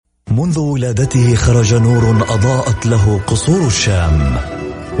منذ ولادته خرج نور أضاءت له قصور الشام،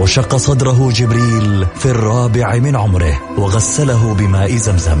 وشق صدره جبريل في 4 من عمره وغسله بماء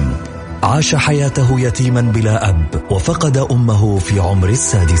زمزم. عاش حياته يتيما بلا أب، وفقد أمه في عمر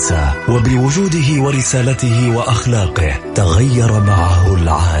 6، وبوجوده ورسالته وأخلاقه تغير معه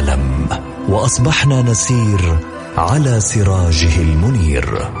العالم، وأصبحنا نسير على سراجه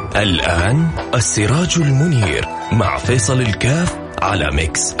المنير. الآن السراج المنير مع فيصل الكاف على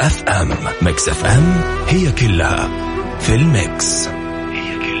ميكس اف ام. ميكس اف ام هي كلها في الميكس.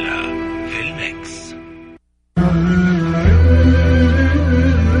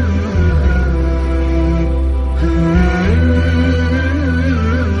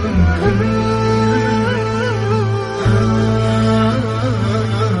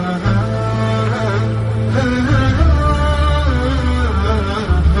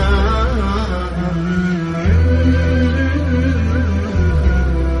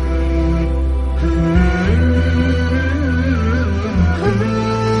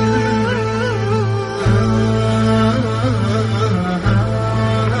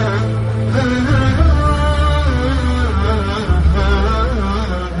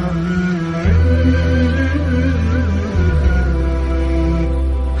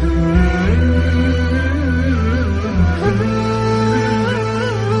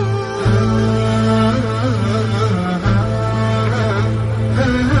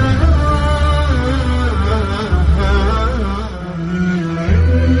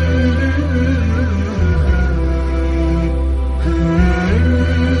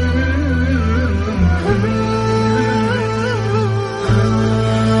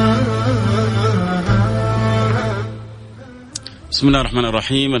 بسم الله الرحمن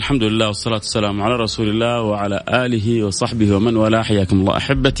الرحيم. الحمد لله والصلاة والسلام على رسول الله وعلى آله وصحبه ومن والاه. حياكم الله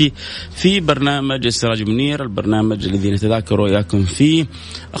أحبتي في برنامج السراج المنير، البرنامج الذي نتذاكر وإياكم فيه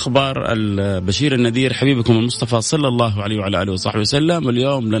أخبار البشير النذير حبيبكم المصطفى صلى الله عليه وعلى آله وصحبه وسلم.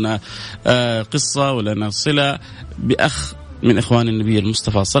 اليوم لنا قصة ولنا صلة بأخ من إخوان النبي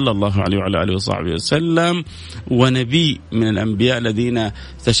المصطفى صلى الله عليه وعلى آله وصحبه وسلم، ونبي من الأنبياء الذين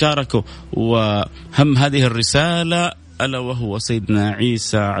تشاركوا وهم هذه الرسالة، ألا وهو سيدنا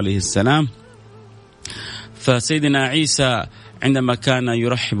عيسى عليه السلام. فسيدنا عيسى عندما كان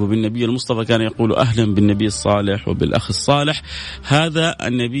يرحب بالنبي المصطفى كان يقول أهلا بالنبي الصالح وبالأخ الصالح. هذا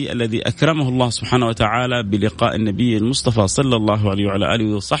النبي الذي أكرمه الله سبحانه وتعالى بلقاء النبي المصطفى صلى الله عليه وعلى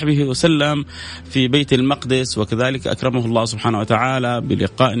آله وصحبه وسلم في بيت المقدس، وكذلك أكرمه الله سبحانه وتعالى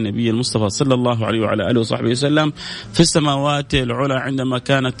بلقاء النبي المصطفى صلى الله عليه وعلى آله وصحبه وسلم في السماوات العلى، عندما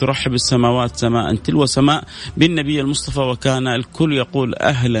كانت ترحب السماوات سماء تلو سماء بالنبي المصطفى، وكان الكل يقول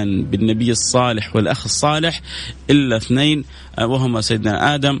أهلا بالنبي الصالح والأخ الصالح إلا 2 وهما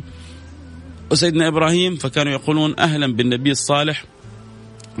سيدنا آدم وسيدنا إبراهيم، فكانوا يقولون أهلا بالنبي الصالح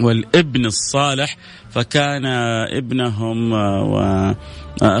والابن الصالح، فكان ابنهم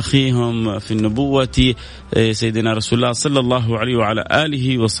وأخيهم في النبوة سيدنا رسول الله صلى الله عليه وعلى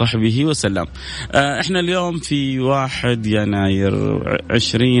آله وصحبه وسلم. احنا اليوم في 1 يناير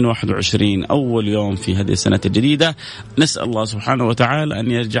 2021، أول يوم في هذه السنة الجديدة. نسأل الله سبحانه وتعالى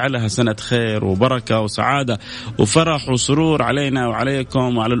أن يجعلها سنة خير وبركة وسعادة وفرح وسرور علينا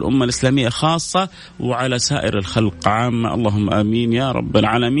وعليكم وعلى الأمة الإسلامية خاصة وعلى سائر الخلق عامة، اللهم آمين يا رب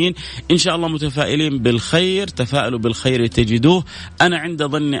العالمين. إن شاء الله متفائلين بالخير، تفاءلوا بالخير تجدوه. أنا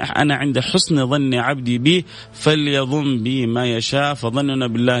عند حسن ظن عبدي بي فليظن بي ما يشاء، فظننا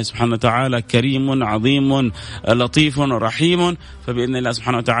بالله سبحانه وتعالى كريم عظيم لطيف رحيم، فبإذن الله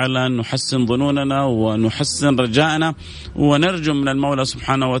سبحانه وتعالى نحسن ظنوننا ونحسن رجاءنا، ونرجو من المولى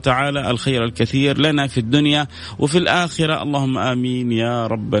سبحانه وتعالى الخير الكثير لنا في الدنيا وفي الآخرة، اللهم آمين يا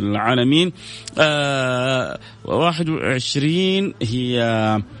رب العالمين. 21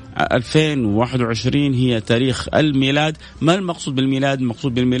 هي 2021 هي تاريخ الميلاد. ما المقصود بالميلاد؟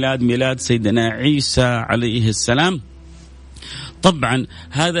 المقصود بالميلاد ميلاد سيدنا عيسى عليه السلام. طبعا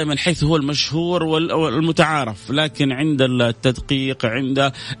هذا من حيث هو المشهور والمتعارف، لكن عند التدقيق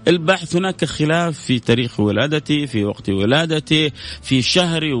عند البحث هناك خلاف في تاريخ ولادته، في وقت ولادته، في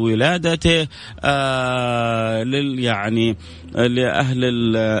شهر ولادته. يعني لأهل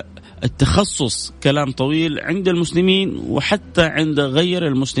التخصص كلام طويل عند المسلمين وحتى عند غير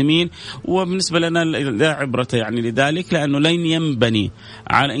المسلمين، وبالنسبة لنا لا عبرة يعني لذلك، لأنه لن ينبني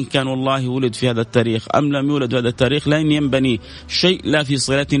على إن كان والله ولد في هذا التاريخ أم لم يولد في هذا التاريخ، لن ينبني شيء لا في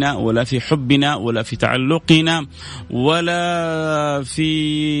صلتنا ولا في حبنا ولا في تعلقنا ولا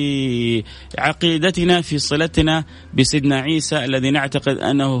في عقيدتنا في صلتنا بسيدنا عيسى الذي نعتقد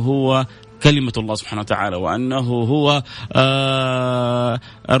أنه هو كلمة الله سبحانه وتعالى، وأنه هو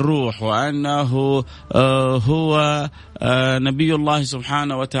الروح، وأنه هو نبي الله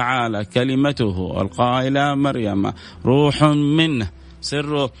سبحانه وتعالى، كلمته ألقاها إلى مريم، روح منه،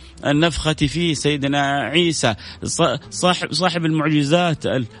 سر النفخة فيه سيدنا عيسى، صاحب المعجزات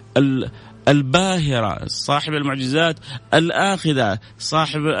الباهرة، صاحب المعجزات الآخذة،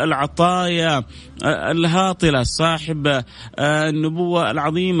 صاحب العطايا الهاطلة، صاحب النبوة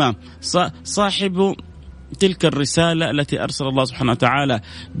العظيمة، صاحب تلك الرسالة التي أرسل الله سبحانه وتعالى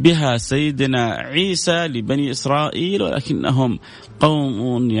بها سيدنا عيسى لبني إسرائيل، ولكنهم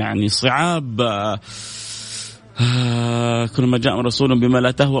قوم يعني صعاب. كلما جاء رسول بما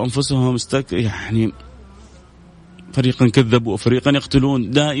لا تهوى أنفسهم يعني فريقا كذبوا وفريقا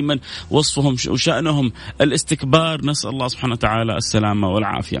يقتلون، دائما وصفهم وشأنهم الاستكبار. نسأل الله سبحانه وتعالى السلامة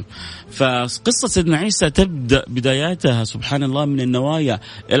والعافية. فقصة سيدنا عيسى تبدأ بداياتها سبحان الله من النوايا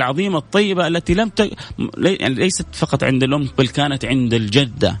العظيمة الطيبة التي يعني ليست فقط عند الأم، بل كانت عند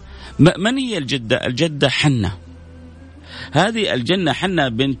الجدة. من هي الجدة؟ الجدة حنة. هذه الجنة حنة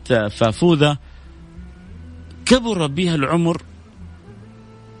بنت فافوذة كبر بها العمر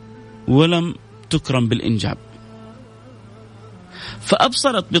ولم تكرم بالإنجاب،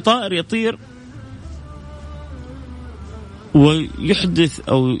 فأبصرت بطائر يطير ويحدث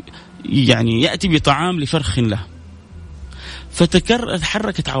أو يعني يأتي بطعام لفرخ له،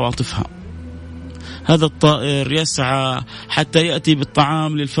 فتحركت عواطفها. هذا الطائر يسعى حتى يأتي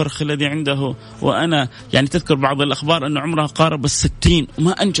بالطعام للفرخ الذي عنده، وأنا يعني تذكر بعض الأخبار أن عمرها قارب 60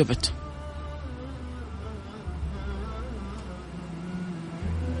 وما أنجبت.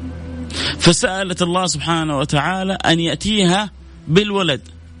 فسألت الله سبحانه وتعالى أن يأتيها بالولد،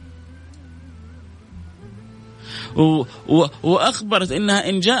 وأخبرت إنها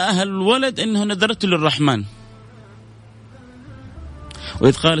إن جاءها الولد إنه نذرت للرحمن.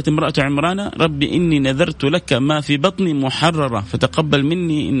 وإذ قالت امرأة عمران ربي إني نذرت لك ما في بطني محررة فتقبل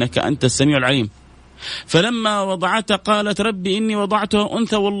مني إنك أنت السميع العليم. فلما وضعتها قالت ربي إني وضعتها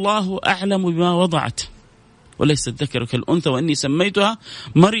أنثى والله أعلم بما وضعت وليس الذكر كالأنثى وإني سميتها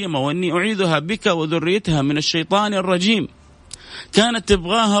مريم وإني أعيذها بك وذريتها من الشيطان الرجيم. كانت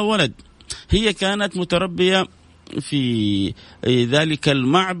تبغاها ولد. هي كانت متربية في ذلك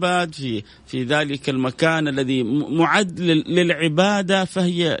المعبد، في ذلك المكان الذي معد للعبادة،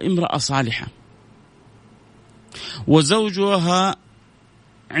 فهي امرأة صالحة. وزوجها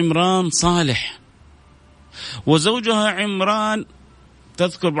عمران صالح، وزوجها عمران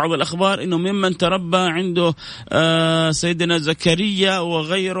تذكر بعض الأخبار إنه ممن تربى عنده سيدنا زكريا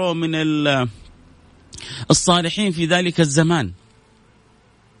وغيره من الصالحين في ذلك الزمان.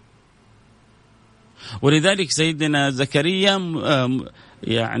 ولذلك سيدنا زكريا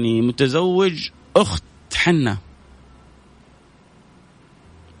يعني متزوج أخت حنة،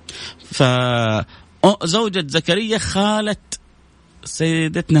 فزوجة زكريا خالة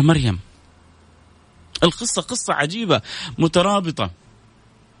سيدتنا مريم. القصة قصة عجيبة مترابطة.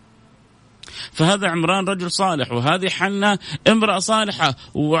 فهذا عمران رجل صالح، وهذه حنة امرأة صالحة،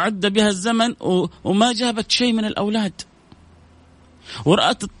 وعد بها الزمن وما جابت شيء من الأولاد،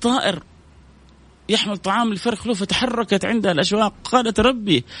 ورأت الطائر يحمل طعام الفرخ له فتحركت عندها الأشواق، قالت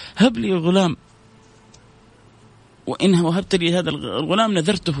ربي هب لي غلام وإنها وهبت لي هذا الغلام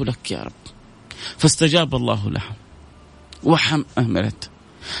نذرته لك يا رب. فاستجاب الله لها وحملت.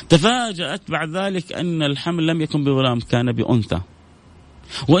 تفاجأت بعد ذلك أن الحمل لم يكن بغلام، كان بأنثى،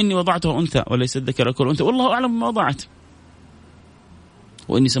 وإني وضعته أنثى وليس الذكر كالأنثى والله أعلم ما وضعت،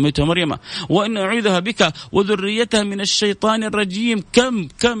 وإني سميتها مريم وإن أعيذها بك وذريتها من الشيطان الرجيم.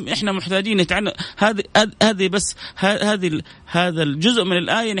 كم إحنا محتاجين نتعلم هذه بس هذا الجزء من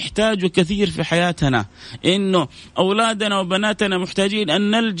الآية نحتاجه كثير في حياتنا، إنه أولادنا وبناتنا محتاجين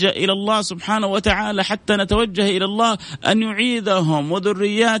أن نلجأ إلى الله سبحانه وتعالى حتى نتوجه إلى الله أن يعيذهم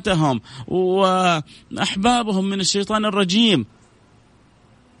وذرياتهم وأحبابهم من الشيطان الرجيم.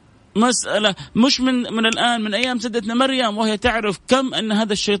 مسألة مش من الآن، من أيام سيدتنا مريم وهي تعرف كم أن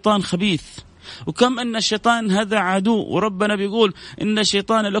هذا الشيطان خبيث، وكم أن الشيطان هذا عدو، وربنا بيقول إن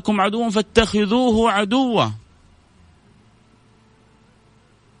الشيطان لكم عدو فاتخذوه عدوا.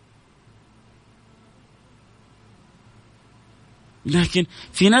 لكن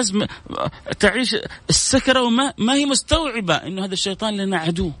في ناس تعيش السكرة وما هي مستوعبة إنه هذا الشيطان لنا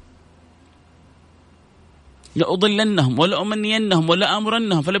عدو. لأضلنهم ولا أمنينهم ولا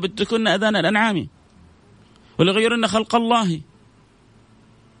أمرنهم فلا بتكون أذان الأنعام ولا غيرن خلق الله.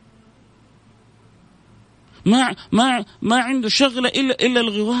 ما عنده شغلة إلا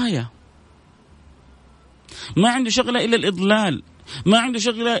الغواية، ما عنده شغلة إلا الإضلال، ما عنده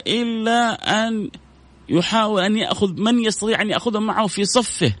شغلة إلا أن يحاول أن يأخذ من يستطيع أن يأخذه معه في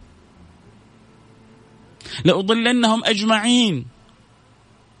صفه. لأضلنهم أجمعين،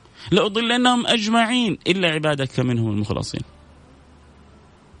 لأضلنهم أجمعين إلا عبادك منهم المخلصين.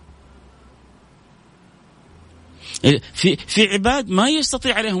 في عباد ما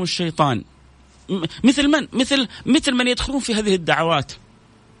يستطيع عليهم الشيطان، مثل من يدخلون في هذه الدعوات،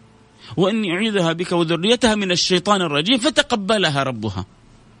 وإني أعيذها بك وذريتها من الشيطان الرجيم فتقبلها ربها.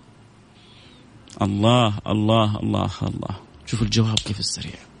 الله الله الله الله، شوف الجواب كيف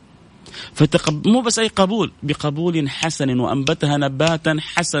السريع. مو بس أي قبول، بقبول حسن، وأنبتها نباتا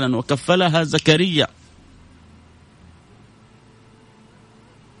حسنا وكفلها زكريا.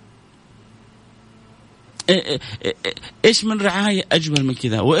 إيش من رعاية أجمل من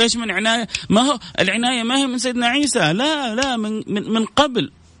كذا؟ وإيش من عناية؟ ما هو العناية ما هي من سيدنا عيسى، لا من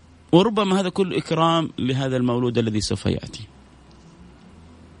قبل. وربما هذا كله إكرام لهذا المولود الذي سوف يأتي.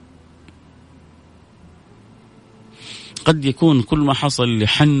 قد يكون كل ما حصل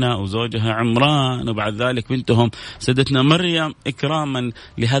لحنة وزوجها عمران وبعد ذلك بنتهم سيدتنا مريم إكراما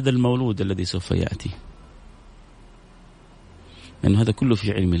لهذا المولود الذي سوف يأتي، لأن هذا كله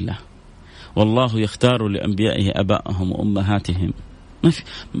في علم الله. والله يختار لأنبيائه أبائهم وأمهاتهم.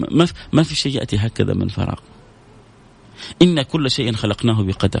 ما في شيء يأتي هكذا من فراغ. إن كل شيء خلقناه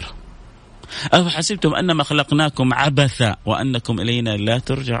بقدر. أفحسبتم أنما خلقناكم عبثا وأنكم إلينا لا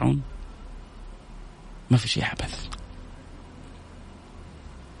ترجعون؟ ما في شيء عبث.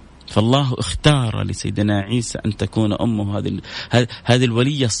 فالله اختار لسيدنا عيسى أن تكون أمه هذه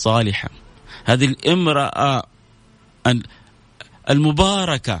الولية الصالحة، هذه الامرأة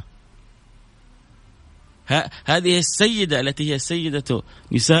المباركة، هذه السيدة التي هي سيدة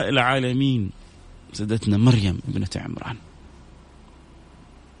نساء العالمين، سيدتنا مريم ابنة عمران.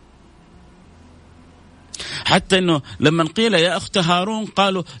 حتى أنه لما قيل يا أخت هارون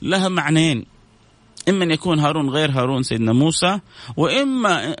قالوا لها معنين، إما أن يكون هارون غير هارون سيدنا موسى،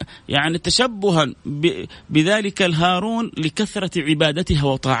 وإما يعني تشبها بذلك الهارون لكثرة عبادتها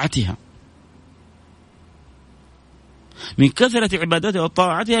وطاعتها. من كثرة عبادتها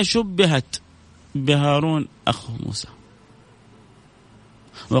وطاعتها شبهت بهارون أخو موسى،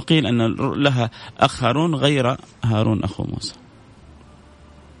 وقيل أن لها أخ هارون غير هارون أخو موسى.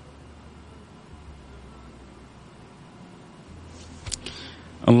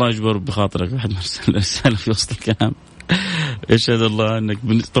 الله يجبر بخاطرك. واحد مرسل رسالة في وسط الكلام يشهد الله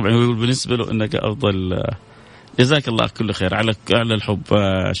أنك طبعا يقول بالنسبة له أنك أفضل. جزاك الله كل خير على الحب.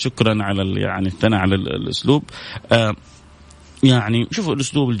 شكرا على يعني الثناء على الأسلوب. يعني شوفوا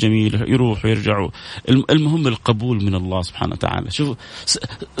الأسلوب الجميل، يروح ويرجع. المهم القبول من الله سبحانه وتعالى. شوفوا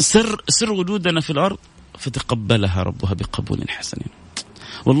سر وجودنا في الأرض فتقبلها ربها بقبول حسن.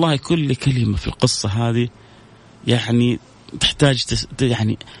 والله كل كلمة في القصة هذه يعني تحتاج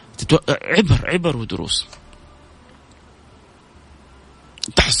يعني عبر ودروس.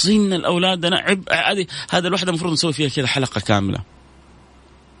 تحصين الأولاد هذا الواحد المفروض نسوي فيها كذا حلقة كاملة.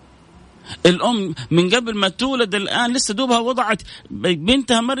 الأم من قبل ما تولد الآن لسه دوبها وضعت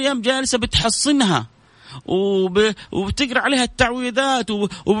بنتها مريم، جالسة بتحصنها وبتقرأ عليها التعويذات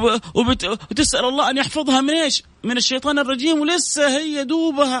وتسأل الله أن يحفظها من إيش؟ من الشيطان الرجيم، ولسه هي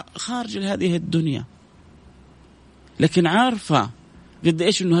دوبها خارج هذه الدنيا، لكن عارفة قد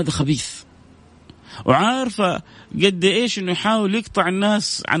إيش إنه هذا خبيث، وعارفة قد إيش إنه يحاول يقطع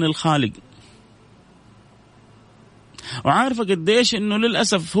الناس عن الخالق، وعارفة قد إيش إنه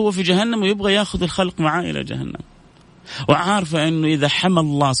للأسف هو في جهنم ويبغى يأخذ الخلق معاه إلى جهنم، وعارفة إنه إذا حمى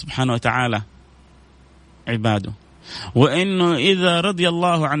الله سبحانه وتعالى عباده، وإنه إذا رضي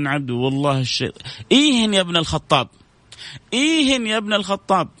الله عن عبده والله الشيء إيهن يا ابن الخطاب، إيهن يا ابن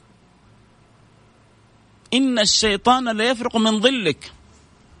الخطاب، إن الشيطان لا يفرق من ظلك.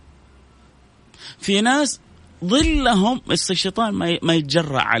 في ناس ظلهم الشيطان ما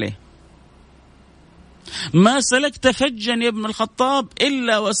يتجرأ عليه. ما سلكت فجا يا ابن الخطاب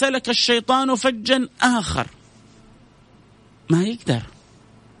إلا وسلك الشيطان فجا آخر. ما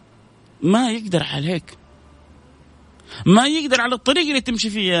يقدر عليك، ما يقدر على الطريق اللي تمشي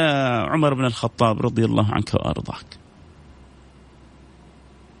فيه يا عمر بن الخطاب رضي الله عنك وأرضاك.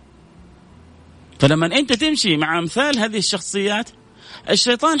 فلما أنت تمشي مع أمثال هذه الشخصيات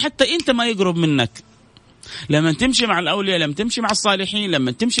الشيطان حتى أنت ما يقرب منك. لما تمشي مع الأولياء، لما تمشي مع الصالحين،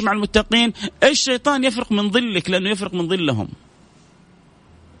 لما تمشي مع المتقين، الشيطان يفرق من ظلك لأنه يفرق من ظلهم.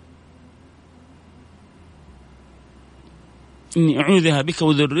 إني أعوذها بك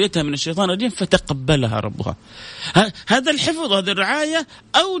وذريتها من الشيطان الرجيم فتقبلها ربها. هذا الحفظ، هذه الرعاية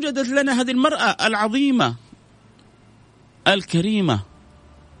أوجدت لنا هذه المرأة العظيمة الكريمة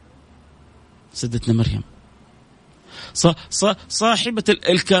سيدتنا مريم، صاحبة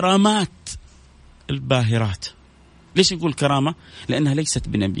الكرامات الباهرات. ليش نقول كرامة؟ لأنها ليست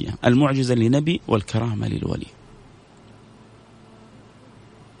بنبية، المعجزة لنبي والكرامة للولي.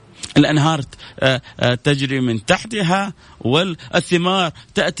 الأنهار تجري من تحتها والثمار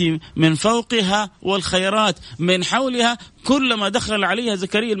تأتي من فوقها والخيرات من حولها. كلما دخل عليها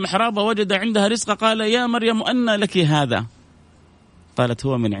زكريا المحراب وجد عندها رزقا قال يا مريم أنى لك هذا؟ قالت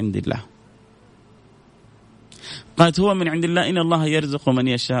هو من عند الله. قالت هو من عند الله إن الله يرزق من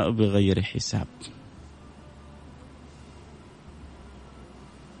يشاء بغير حساب.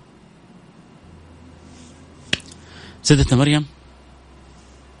 سيدتنا مريم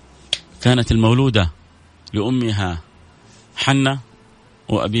كانت المولودة لأمها حنة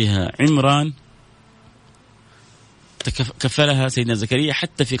وأبيها عمران، كفلها سيدنا زكريا.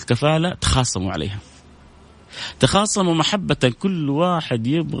 حتى في الكفالة تخاصموا عليها، تخاصموا محبة، كل واحد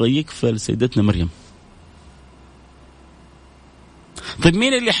يبغى يكفل سيدتنا مريم. طيب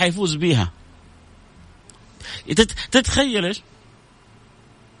مين اللي حيفوز بيها؟ تتخيل ايش؟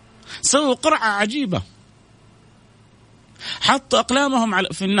 سووا قرعة عجيبة، حطوا أقلامهم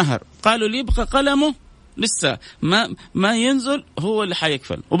في النهر، قالوا اللي يبقى قلمه لسه ما ينزل هو اللي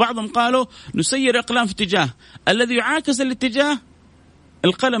حيكفل. وبعضهم قالوا نسير أقلام في اتجاه الذي يعاكس الاتجاه،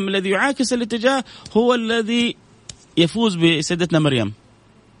 القلم الذي يعاكس الاتجاه هو الذي يفوز بسيدتنا مريم.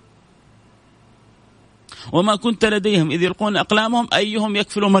 وما كنت لديهم إذ يلقون أقلامهم أيهم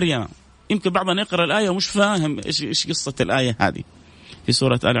يكفل مريم. يمكن بعضنا يقرأ الآية ومش فاهم إيش قصة الآية هذه في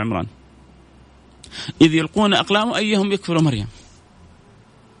سورة آل عمران. إذ يلقون أقلامهم أيهم يكفل مريم،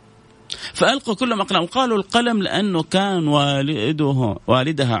 فألقوا كلهم أقلام. قالوا القلم لأنه كان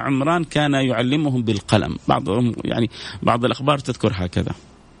والدها عمران كان يعلمهم بالقلم. بعضهم يعني بعض الأخبار تذكر هكذا.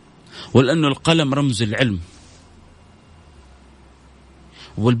 ولأنه القلم رمز العلم،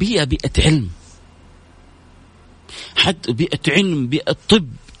 والبيئة بيئة علم، حتى بيئة علم بيئة طب،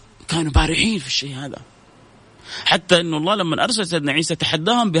 كانوا بارعين في الشيء هذا. حتى أن الله لما أرسل سيدنا عيسى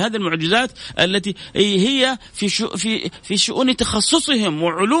تحداهم بهذه المعجزات التي هي في شؤون تخصصهم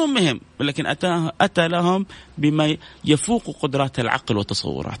وعلومهم، ولكن أتى لهم بما يفوق قدرات العقل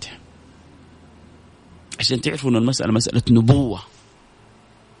وتصوراته، عشان تعرفوا أن المسألة مسألة نبوة.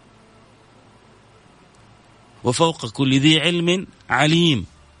 وفوق كل ذي علم عليم.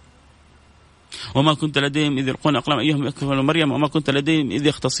 وما كنت لديهم إذ يلقون أقلام أيهم يكفل مريم وما كنت لديهم إذ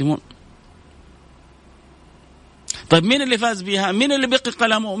يختصمون. طيب مين اللي فاز بها؟ مين اللي بقي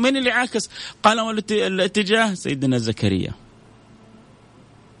قلمه؟ مين اللي عاكس قلمه الاتجاه؟ سيدنا زكريا،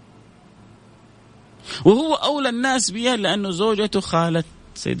 وهو أولى الناس بها لأنه زوجته خالة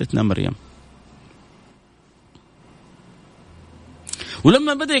سيدتنا مريم.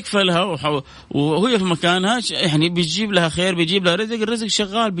 ولما بدأ يكفلها وهي في مكانها يعني بيجيب لها خير، بيجيب لها رزق، الرزق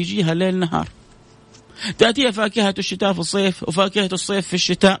شغال بيجيها ليل نهار. تأتيها فاكهة الشتاء في الصيف وفاكهة الصيف في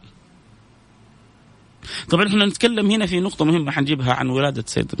الشتاء. طبعا احنا نتكلم هنا في نقطة مهمة حنجيبها عن ولادة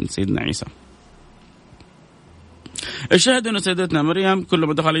سيدنا عيسى. الشاهد أن سيدتنا مريم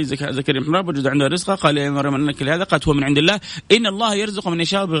كلما دخل عليه زكريا المحراب وجد عندها رزقا قال يا مريم أنك لهذا؟ قالت هو من عند الله إن الله يرزق من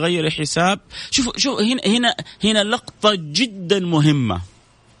يشاء بغير حساب. شوف هنا لقطة جدا مهمة،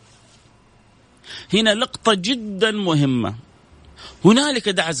 هنا لقطة جدا مهمة. هنالك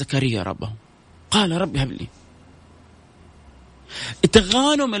دعا زكريا ربه قال رب هب لي.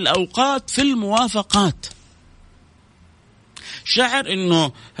 تغانم الأوقات في الموافقات، شعر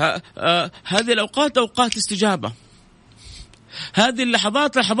إنه هذه الأوقات أوقات استجابة، هذه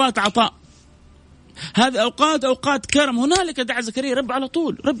اللحظات لحظات عطاء، هذه أوقات كرم. هنالك دعا زكريا رب على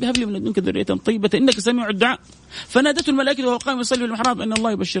طول رب هب لي من لدنك ذرية طيبة إنك سميع الدعاء. فنادته الملائكة وهو قائم يصلي في المحراب إن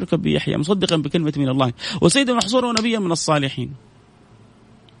الله يبشرك بيحيى مصدقا بكلمة من الله وسيدا محصورا ونبيا من الصالحين.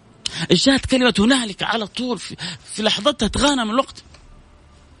 الشاهد كلمة هنالك على طول في لحظتها تغانم الوقت.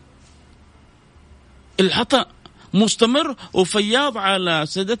 العطاء مستمر وفياض على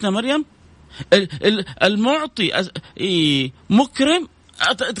سيدتنا مريم، المعطي مكرم،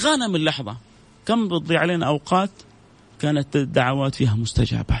 تغانم اللحظة. كم بتضيع علينا أوقات كانت الدعوات فيها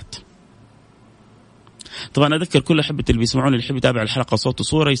مستجابات. طبعا أذكر كل أحبة اللي بيسمعون اللي يحب يتابع الحلقة صوت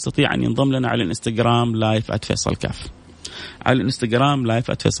وصورة يستطيع أن ينضم لنا على الانستغرام لايف @فيصل كاف، على الانستغرام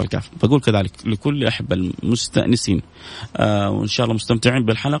لايف @فيصل كاف. بقول كذلك لكل أحب المستأنسين وإن شاء الله مستمتعين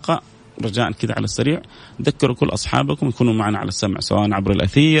بالحلقة، رجاء كذا على السريع ذكروا كل أصحابكم يكونوا معنا على السمع، سواء عبر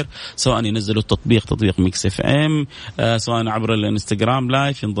الأثير، سواء ينزلوا التطبيق تطبيق ميكس اف ام، سواء عبر الانستغرام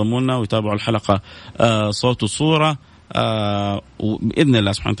لايف ينضموا لنا ويتابعوا الحلقة صوت وصورة. وبإذن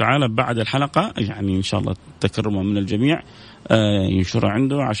الله سبحانه وتعالى بعد الحلقة يعني إن شاء الله تكرموا من الجميع ينشر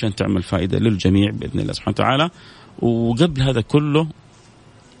عنده عشان تعمل فائدة للجميع بإذن الله سبحانه وتعالى. وقبل هذا كله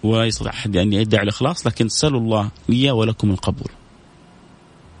ويستطيع أحد أن يدعي الإخلاص، لكن سألوا الله لي ولكم القبول.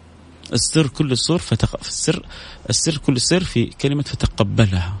 السر كل السر كل السر في كلمة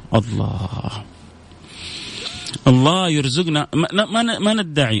فتقبلها. الله يرزقنا، ما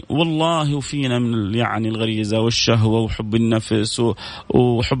ندعي والله، وفينا من يعني الغريزة والشهوة وحب النفس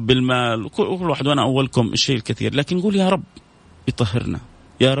وحب المال، كل واحد وأنا أولكم الشيء الكثير، لكن نقول يا رب يطهرنا،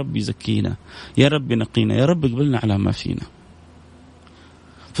 يا رب يزكينا، يا رب ينقينا، يا رب يقبلنا على ما فينا.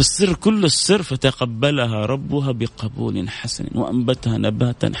 فالسر كل السر فتقبلها ربها بقبول حسن وأنبتها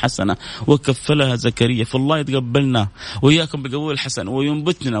نباتا حسنا وكفلها زكريا. فالله يتقبلنا وإياكم بقبول حسن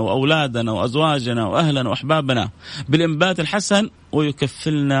وينبتنا وأولادنا وأزواجنا وأهلنا وأحبابنا بالإنبات الحسن،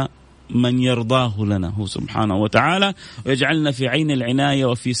 ويكفلنا من يرضاه لنا هو سبحانه وتعالى، ويجعلنا في عين العناية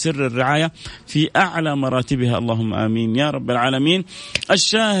وفي سر الرعاية في أعلى مراتبها. اللهم آمين يا رب العالمين.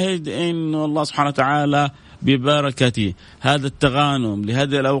 الشاهد إن الله سبحانه وتعالى ببركة هذا التغانم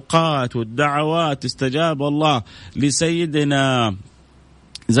لهذه الأوقات والدعوات استجاب الله لسيدنا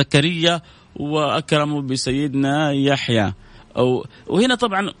زكريا وأكرمه بسيدنا يحيى. وهنا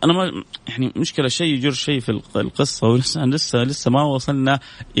طبعا أنا ما يعني مشكلة شيء يجر شيء في القصة، ولسه ما وصلنا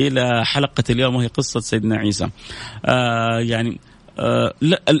إلى حلقة اليوم وهي قصة سيدنا عيسى.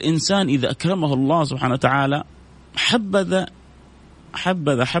 لا، الإنسان إذا أكرمه الله سبحانه وتعالى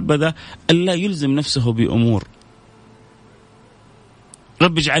حبذا ألا يلزم نفسه بأمور.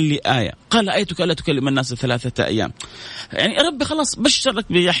 رب اجعل لي آية، قال آيتك ألا تكلم الناس 3 أيام. يعني ربي خلاص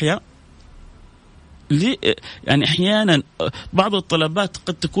بشرك بيحيى. يعني أحيانا بعض الطلبات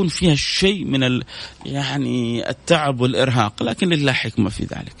قد تكون فيها شيء من يعني التعب والإرهاق، لكن لله حكمة في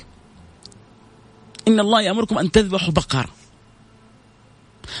ذلك. إن الله يأمركم أن تذبحوا بقرة،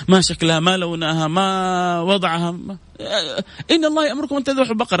 ما شكلها، ما لونها، ما وضعها، إن الله يأمركم أن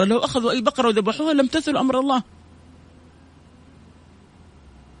تذبحوا بقرة. لو أخذوا أي بقرة وذبحوها لم تثل أمر الله.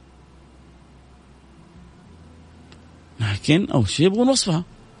 لكن أول شيء يبغون وصفها،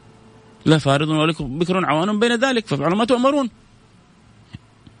 لا فارض ولكم بكر عوان بين ذلك فافعلوا ما تؤمرون.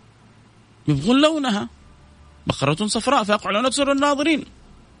 يبغون لونها، بقرة صفراء فأقع لون أبصر الناظرين.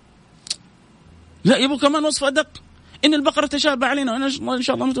 لا، يبغوا كمان وصف أدق، إن البقرة تشابه علينا وإن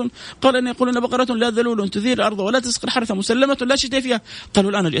شاء الله متون. قال إن يقولون بقرة لا ذلول تثير الأرض ولا تسقي الحرث مسلمة لا شتاء فيها.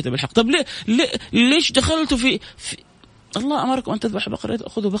 قالوا الآن جئت بالحق. طب ليش دخلتوا في الله أمركم أن تذبح بقرة،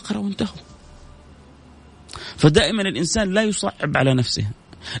 أخذوا بقرة وانتهوا. فدائما الإنسان لا يصعب على نفسه،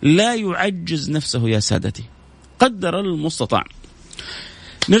 لا يعجز نفسه يا سادتي، قدر المستطاع.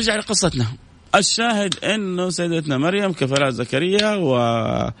 نرجع لقصتنا. الشاهد أنه سيدتنا مريم كفلها زكريا،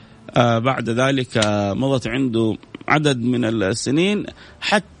 وبعد ذلك مضت عنده عدد من السنين،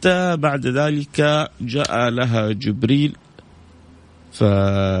 حتى بعد ذلك جاء لها جبريل،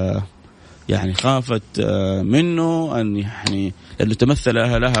 يعني خافت منه أن يعني أنه تمثل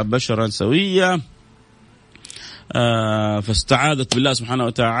لها بشرا سويا، فاستعاذت بالله سبحانه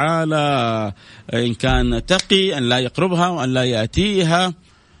وتعالى إن كان تقي أن لا يقربها وأن لا يأتيها.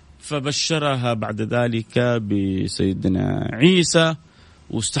 فبشرها بعد ذلك بسيدنا عيسى،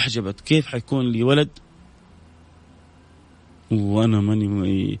 واستحجبت كيف حيكون لي ولد وأنا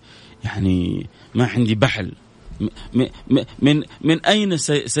ماني يعني ما عندي بحل، من أين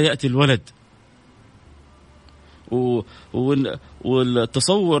سيأتي الولد؟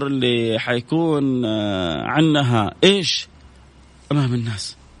 والتصور اللي حيكون عنها إيش أمام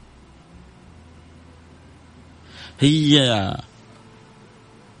الناس. هي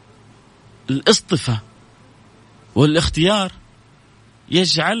الاصطفاء والاختيار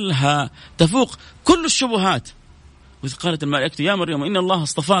يجعلها تفوق كل الشبهات. وإذ قالت الملائكة يا مريم إن الله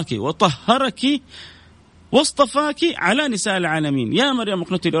اصطفاك وطهرك واصطفاك على نساء العالمين، يا مريم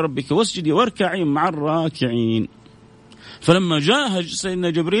اقنتي لربك واسجدي واركعي مع الراكعين. فلما جاء سيدنا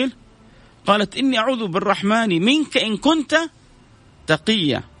جبريل قالت إني أعوذ بالرحمن منك إن كنت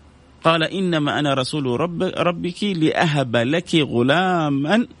تقيا. قال إنما أنا رسول ربك لأهب لك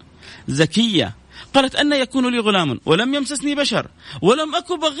غلاما زكيا. قالت أن يكون لي غلام ولم يمسسني بشر ولم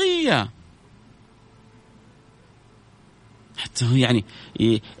أك بغيا. حتى يعني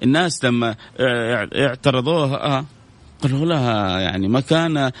الناس لما اعترضوها قالوا لها يعني ما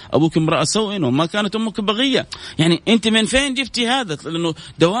كان أبوك امرأة سوء وما كانت أمك بغية. يعني أنت من فين جبتي هذا؟ لأنه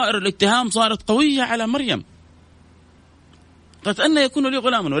دوائر الاتهام صارت قوية على مريم. قالت أن يكون لي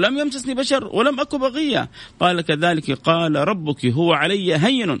غلام ولم يمسسني بشر ولم أك بغية. قال كذلك قال ربك هو علي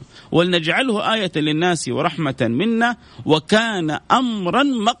هين ولنجعله آية للناس ورحمة منا وكان أمرا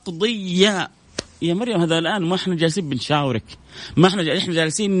مقضيا. يا مريم هذا الآن ما احنا جالسين بنشاورك، ما احنا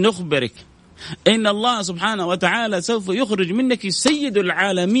جالسين نخبرك إن الله سبحانه وتعالى سوف يخرج منك سيد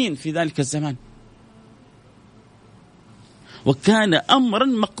العالمين في ذلك الزمان، وكان أمرا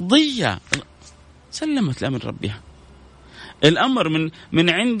مقضيا. سلمت لأمر ربها. الأمر من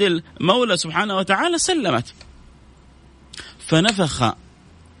عند المولى سبحانه وتعالى سلمت. فنفخ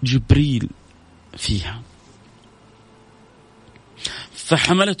جبريل فيها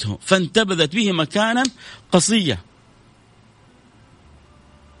فحملته فانتبذت به مكانا قصيا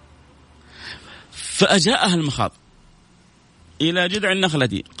فأجاءها المخاض إلى جذع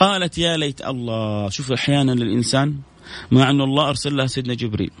النخلة قالت يا ليت الله. شوف أحيانا للإنسان مع أن الله أرسل لها سيدنا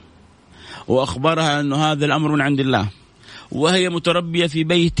جبريل وأخبرها أن هذا الأمر من عند الله، وهي متربية في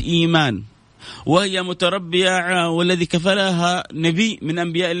بيت إيمان، وهي متربية والذي كفلها نبي من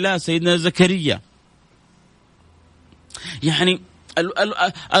أنبياء الله سيدنا زكريا، يعني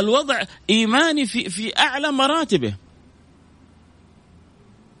الوضع إيماني في أعلى مراتبه.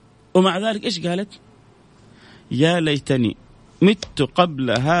 ومع ذلك إيش قالت؟ يا ليتني مت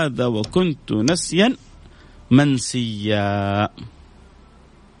قبل هذا وكنت نسيا منسيا.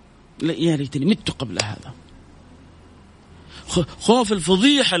 يا ليتني مت قبل هذا. خوف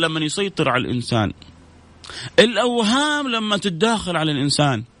الفضيحة لما يسيطر على الإنسان، الأوهام لما تتداخل على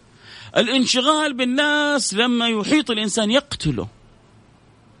الإنسان، الانشغال بالناس لما يحيط الإنسان يقتله.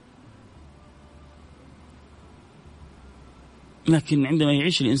 لكن عندما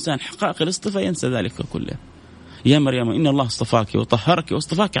يعيش الإنسان حقائق الاصطفاء ينسى ذلك كله. يا مريم إن الله اصطفاك وطهرك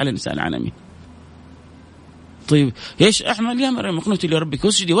واصطفاك على نساء العالمين. طيب ايش اعمل يا مريم؟ اقنتي لربك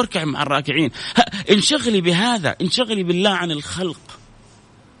واسجدي واركعي مع الراكعين. انشغلي بهذا، انشغلي بالله عن الخلق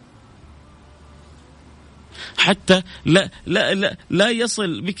حتى لا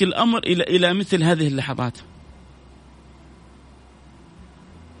يصل بك الأمر إلى مثل هذه اللحظات.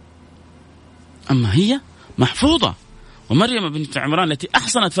 أما هي محفوظة، ومريم بنت عمران التي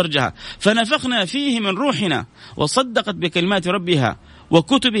أحصنت فرجها فنفخنا فيه من روحنا وصدقت بكلمات ربها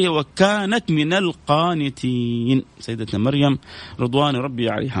وكتبه وكانت من القانتين. سيدتنا مريم رضوان ربي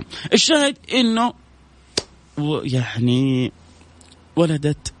عليها. الشاهد إنه يعني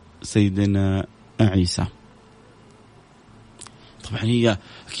ولدت سيدنا عيسى. طبعا هي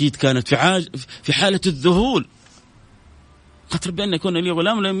أكيد كانت في حالة الذهول. قالت ربي أن يكون لي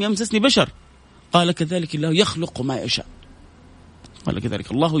غلام لم يمسسني بشر قال كذلك الله يخلق ما يشاء. قال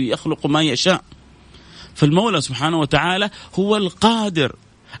كذلك الله يخلق ما يشاء. فالمولى سبحانه وتعالى هو القادر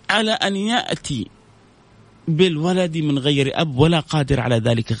على أن يأتي بالولد من غير أب، ولا قادر على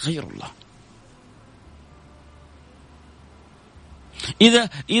ذلك غير الله.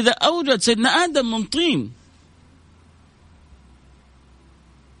 إذا أوجد سيدنا آدم من طين،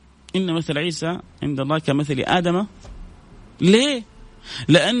 إن مثل عيسى عند الله كمثل آدم. ليه؟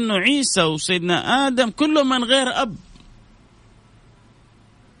 لأنه عيسى وسيدنا آدم كلهم من غير أب.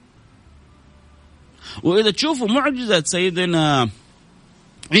 وإذا تشوفوا معجزة سيدنا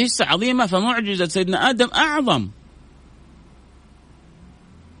عيسى عظيمة، فمعجزة سيدنا آدم أعظم.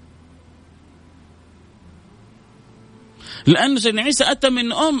 لأن سيدنا عيسى أتى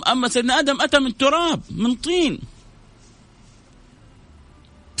من أما سيدنا آدم أتى من تراب، من طين.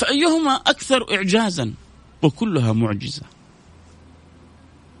 فأيهما أكثر إعجازا؟ وكلها معجزة.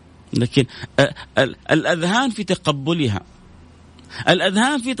 لكن الأذهان في تقبلها،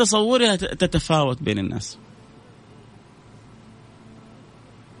 الأذهان في تصورها تتفاوت بين الناس.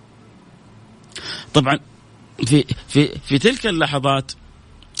 طبعا في تلك اللحظات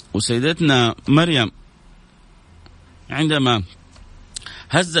وسيدتنا مريم عندما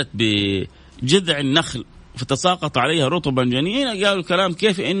هزت بجذع النخل فتساقط عليها رطبا جنينا، قالوا الكلام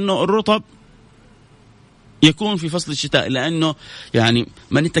كيف إنه الرطب يكون في فصل الشتاء، لأنه يعني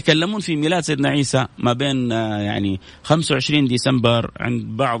من يتكلمون في ميلاد سيدنا عيسى ما بين يعني 25 ديسمبر عند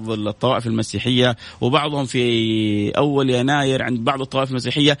بعض الطوائف المسيحية، وبعضهم في أول يناير عند بعض الطوائف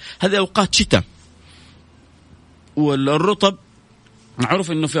المسيحية. هذه أوقات شتاء، والرطب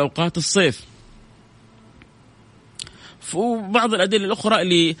معروف أنه في أوقات الصيف. وبعض الأدلة الأخرى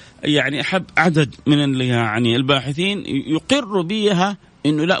اللي يعني أحب عدد من يعني الباحثين يقر بها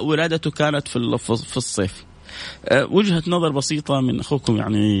إنه لا، ولادته كانت في الصيف. وجهة نظر بسيطة من أخوكم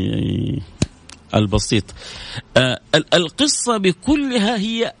يعني البسيط. القصة بكلها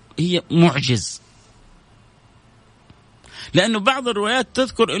هي معجز، لأنه بعض الروايات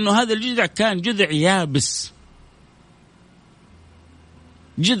تذكر إنه هذا الجذع كان جذع يابس،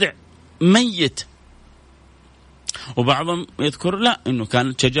 جذع ميت، وبعضهم يذكر لا إنه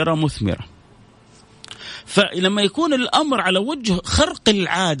كانت شجرة مثمرة. فلما يكون الأمر على وجه خرق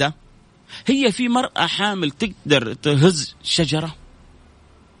العادة، هي في مرأة حامل تقدر تهز شجرة؟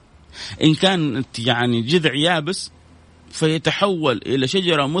 إن كانت يعني جذع يابس فيتحول إلى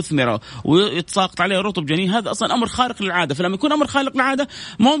شجرة مثمرة ويتساقط عليها رطب جنين، هذا أصلا أمر خارق للعادة. فلما يكون أمر خارق للعادة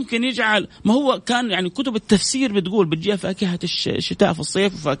ممكن يجعل، ما هو كان يعني كتب التفسير بتقول بتجي فاكهة الشتاء في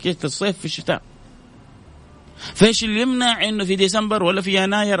الصيف وفاكهة الصيف في الشتاء. فايش اللي يمنع إنه في ديسمبر ولا في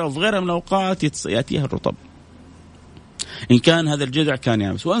يناير أو في غيرها من الأوقات يأتيها الرطب؟ إن كان هذا الجذع كان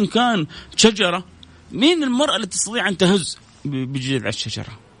يابس، وإن كان شجرة، مين المرأة اللي تستطيع أن تهز بجذع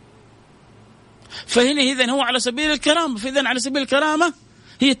الشجرة؟ فهنا إذن هو على سبيل الكرامة، فإذن على سبيل الكرامة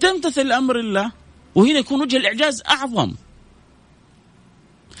هي تمتثل أمر الله، وهنا يكون وجه الإعجاز أعظم،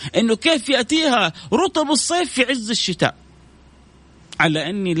 إنه كيف يأتيها رطب الصيف في عز الشتاء. على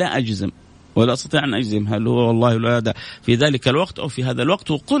أني لا أجزم ولا أستطيع أن أجزم هل هو والله الولادة في ذلك الوقت أو في هذا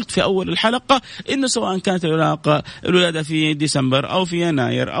الوقت. وقلت في أول الحلقة إنه سواء كانت الولادة في ديسمبر أو في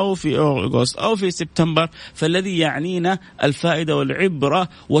يناير أو في أغسطس أو في سبتمبر، فالذي يعنينا الفائدة والعبرة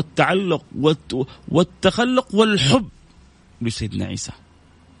والتعلق والتخلق والحب لسيدنا عيسى،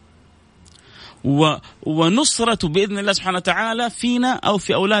 ونصرة بإذن الله سبحانه وتعالى فينا أو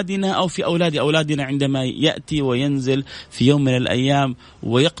في أولادنا أو في أولاد أولادنا، عندما يأتي وينزل في يوم من الأيام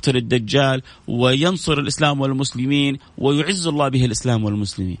ويقتل الدجال وينصر الإسلام والمسلمين ويعز الله به الإسلام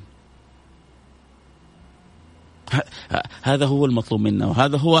والمسلمين. هذا هو المطلوب منا،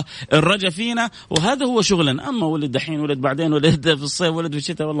 وهذا هو الرجاء فينا، وهذا هو شغلنا. أما ولد دحين، ولد بعدين، ولد في الصيف، ولد في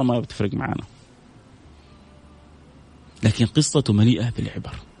الشتاء، والله ما بتفرق معنا. لكن قصته مليئة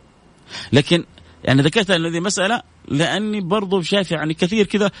بالعبر. لكن يعني ذكرت هذه مسألة لأني برضو شايف يعني كثير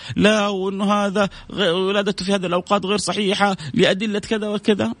كذا لا، وإنه هذا ولادته في هذه الأوقات غير صحيحة لأدلة كذا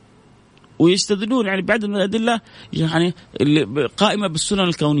وكذا، ويستدلون يعني بعد من الأدلة يعني قائمة بالسنن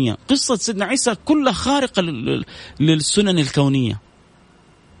الكونية. قصة سيدنا عيسى كلها خارقة للسنن الكونية،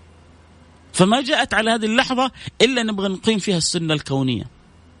 فما جاءت على هذه اللحظة إلا نبغى نقيم فيها السنة الكونية.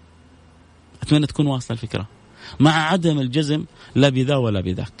 أتمنى تكون واصلة الفكرة، مع عدم الجزم لا بذا ولا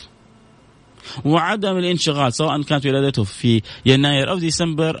بذاك، وعدم الانشغال سواء كانت ولادته في يناير أو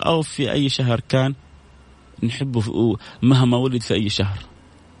ديسمبر أو في أي شهر كان. نحبه مهما ولد في أي شهر،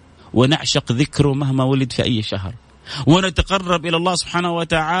 ونعشق ذكره مهما ولد في أي شهر، ونتقرب إلى الله سبحانه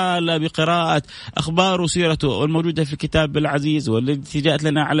وتعالى بقراءة أخبار وسيرته الموجودة في الكتاب العزيز والتي جاءت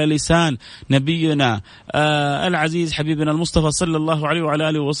لنا على لسان نبينا العزيز حبيبنا المصطفى صلى الله عليه وعلى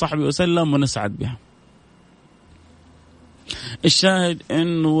آله وصحبه وسلم، ونسعد بها. الشاهد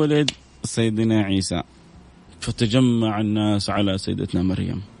أنه ولد سيدنا عيسى، فتجمع الناس على سيدتنا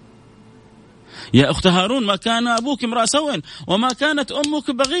مريم. يا أخت هارون ما كان أبوك امرأ سوء وما كانت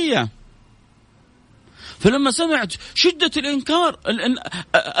أمك بغية. فلما سمعت شدة الإنكار،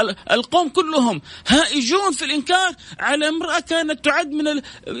 القوم كلهم هائجون في الإنكار على امرأة كانت تعد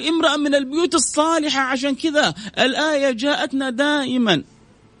امرأة من البيوت الصالحة. عشان كذا الآية جاءتنا دائما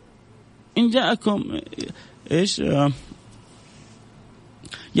إن جاءكم إيش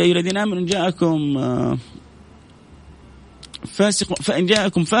يا أيها الذين آمنوا إن جاءكم فإن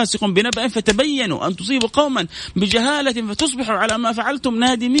جاءكم فاسق بنبأ فتبينوا أن تصيبوا قوما بجهالة فتصبحوا على ما فعلتم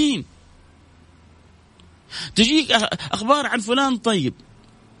نادمين. تجيك أخبار عن فلان طيب،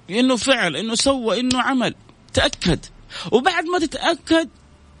 إنه فعل، إنه سوى، إنه عمل، تأكد. وبعد ما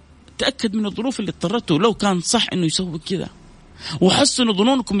تأكد من الظروف اللي اضطرته، لو كان صح إنه يسوي كذا. وحسنوا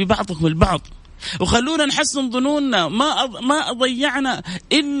ظنونكم ببعضكم البعض، وخلونا نحسن ظنوننا. ما ضيعنا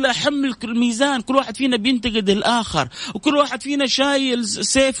إلا حمل الميزان. كل واحد فينا بينتقد الآخر، وكل واحد فينا شايل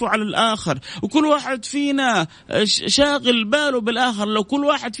سيفه على الآخر، وكل واحد فينا شاغل باله بالآخر. لو كل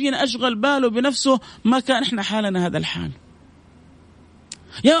واحد فينا أشغل باله بنفسه ما كان إحنا حالنا هذا الحال.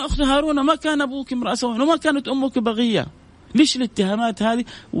 يا أخت هارون ما كان أبوك امرأ سوء وما كانت أمك بغية. ليش الاتهامات هذه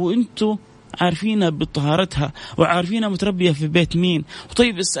وإنتوا عارفينها بطهارتها وعارفينها متربية في بيت مين؟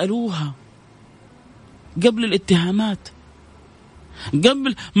 وطيب اسألوها قبل الاتهامات،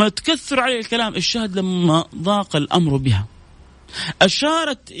 قبل ما تكثر عليه الكلام. الشاهد لما ضاق الأمر بها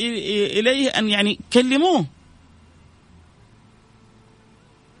أشارت إليه أن يعني كلموه،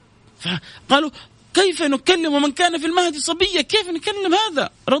 فقالوا كيف نكلم من كان في المهد صبيا؟ كيف نكلم هذا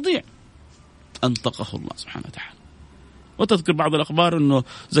رضيع؟ أنطقه الله سبحانه وتعالى. وتذكر بعض الأخبار أنه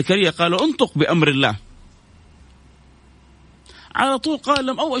زكريا قالوا انطق بأمر الله، على طول قال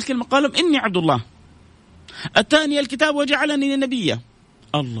لهم أول كلمة قال لهم إني عبد الله أتاني الكتاب وجعلني نبيا.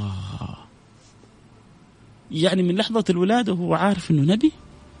 الله، يعني من لحظة الولادة هو عارف أنه نبي.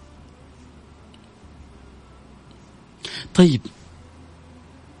 طيب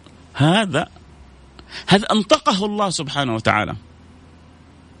هذا أنطقه الله سبحانه وتعالى.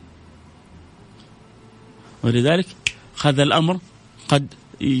 ولذلك هذا الأمر قد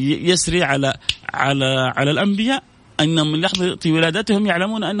يسري على الأنبياء أنهم من لحظة ولادتهم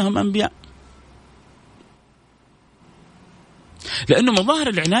يعلمون أنهم أنبياء، لأنه مظاهر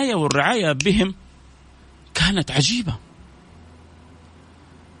العناية والرعاية بهم كانت عجيبة.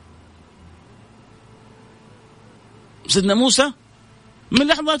 سيدنا موسى من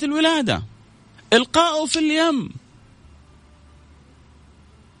لحظات الولادة إلقاؤه في اليم،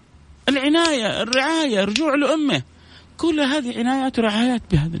 العناية، الرعاية، رجوع لأمه، كل هذه عنايات ورعايات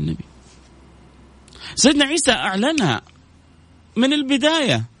بهذا النبي. سيدنا عيسى أعلنها من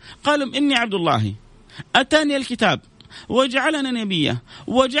البداية، قال إني عبد الله أتاني الكتاب وجعلني نبيا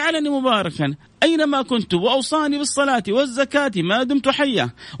وجعلني مباركا أينما كنت وأوصاني بالصلاة والزكاة ما دمت حيا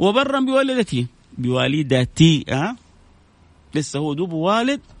وبرا بوالدتي. لسه هو دوب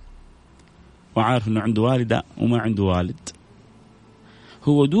والد وعارف أنه عنده والدة وما عنده والد.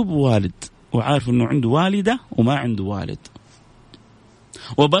 هو دوب والد وعارف أنه عنده والدة وما عنده والد.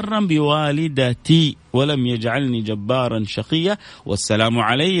 وبرا بوالدتي ولم يجعلني جبارا شقيا والسلام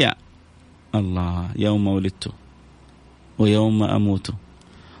علي الله يوم ولدت ويوم أموت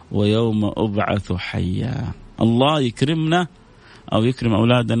ويوم أبعث حيا. الله يكرمنا أو يكرم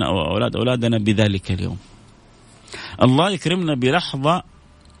أولادنا أو أولاد أولادنا بذلك اليوم. الله يكرمنا بلحظة.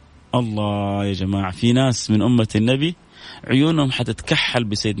 الله يا جماعة، في ناس من أمة النبي عيونهم حتتكحل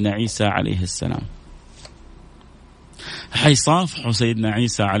بسيدنا عيسى عليه السلام، حيصافحوا سيدنا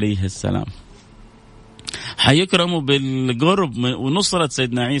عيسى عليه السلام، حيكرموا بالقرب ونصرة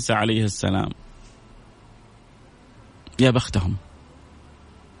سيدنا عيسى عليه السلام. يا بختهم.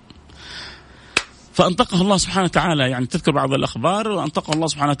 فأنطقه الله سبحانه وتعالى، يعني تذكر بعض الأخبار، وأنطقه الله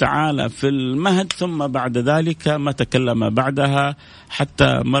سبحانه وتعالى في المهد، ثم بعد ذلك ما تكلم بعدها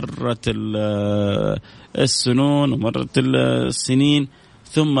حتى مرت السنون ومرت السنين،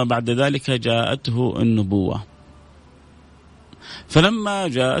 ثم بعد ذلك جاءته النبوة. فلما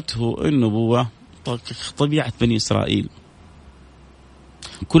جاءته النبوة، طبيعة بني إسرائيل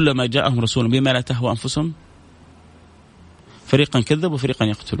كلما جاءهم رسول بما لا تهوى أنفسهم فريقا كذبوا وفريقا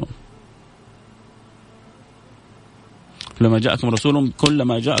يقتلون. كلما جاءكم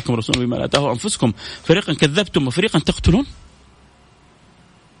رسول بما لا تهوى أنفسكم فريقا كذبتم وفريقا تقتلون.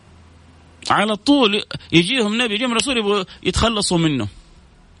 على طول يجيهم نبي، يجيهم رسول يبغوا يتخلصوا منه.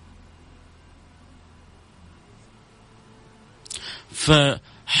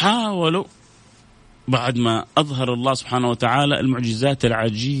 فحاولوا بعد ما أظهر الله سبحانه وتعالى المعجزات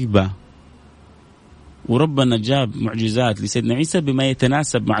العجيبة، وربنا جاب معجزات لسيدنا عيسى بما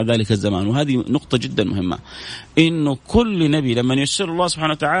يتناسب مع ذلك الزمان. وهذه نقطة جدا مهمة، إنه كل نبي لما يسر الله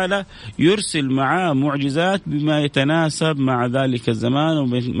سبحانه وتعالى يرسل معاه معجزات بما يتناسب مع ذلك الزمان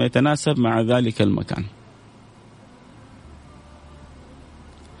وما يتناسب مع ذلك المكان.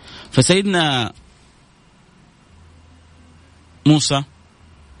 فسيدنا موسى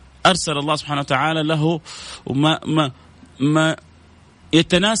أرسل الله سبحانه وتعالى له ما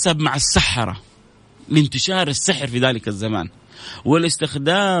يتناسب مع السحرة، لانتشار السحر في ذلك الزمان،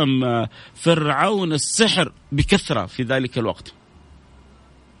 والاستخدام فرعون السحر بكثرة في ذلك الوقت.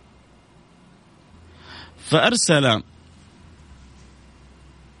 فأرسل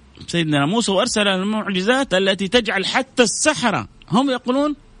سيدنا موسى وأرسل المعجزات التي تجعل حتى السحرة هم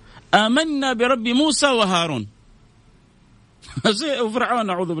يقولون آمنا برب موسى وهارون. وفرعون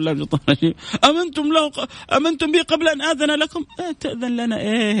أعوذ بالله من الشيطان الرجيم أمنتم به قبل أن آذن لكم. تأذن لنا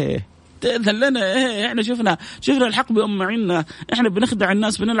تأذن لنا احنا شفنا الحق بأم عنا، احنا بنخدع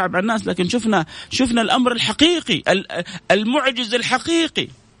الناس بنلعب على الناس، لكن شفنا الأمر الحقيقي، المعجز الحقيقي.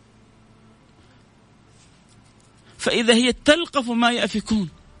 فإذا هي تلقف ما يأفكون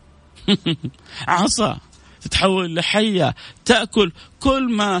عصا تتحول لحية تأكل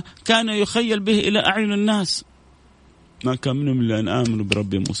كل ما كان يخيل به إلى أعين الناس، ما كان منهم إلا أن آمنوا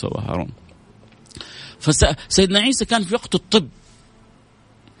برب موسى وهارون. فسيدنا عيسى كان في وقت الطب،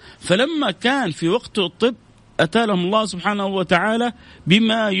 فلما كان في وقت الطب أتى لهم الله سبحانه وتعالى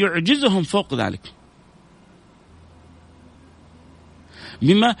بما يعجزهم فوق ذلك،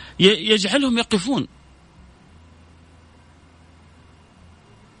 بما يجعلهم يقفون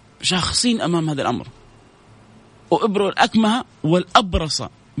شاخصين أمام هذا الأمر. وأبرئ الأكمه والأبرص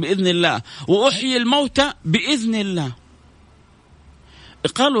بإذن الله وأحيي الموتى بإذن الله.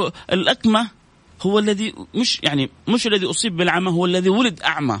 قالوا الأكمه هو الذي مش الذي أصيب بالعمى، هو الذي ولد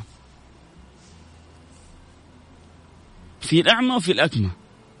أعمى. في الأعمى وفي الأكمه.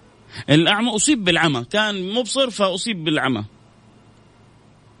 الأعمى أصيب بالعمى، كان مبصر فأصيب بالعمى،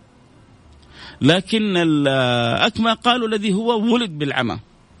 لكن الأكمه قالوا الذي هو ولد بالعمى.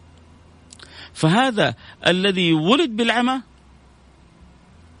 فهذا الذي ولد بالعمى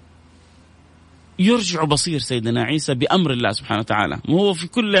يرجع بصير سيدنا عيسى بأمر الله سبحانه وتعالى. وهو في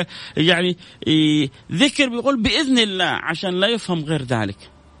كل ذكر بيقول بإذن الله عشان لا يفهم غير ذلك،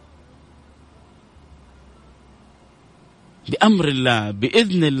 بأمر الله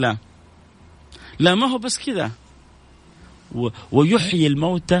بإذن الله. لا ما هو بس كذا، ويحيي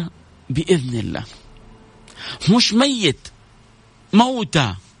الموتى بإذن الله، مش ميت،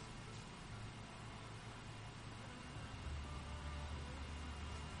 موتى.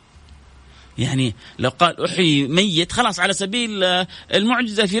 يعني لو قال أحيي ميت خلاص على سبيل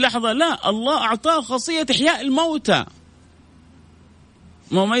المعجزة في لحظة، لا، الله أعطاه خاصية إحياء الموتى.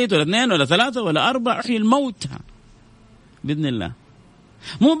 مو ميت ولا 2 ولا 3 ولا 4، أحيي الموتى بإذن الله.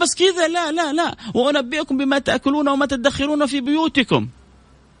 مو بس كذا، لا لا لا، وأنبئكم بما تأكلون وما تدخرون في بيوتكم.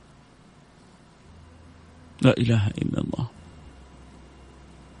 لا إله إلا الله.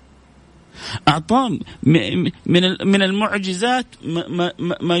 أعطاه من المعجزات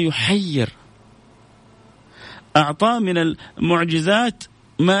ما يحير. أعطاه من المعجزات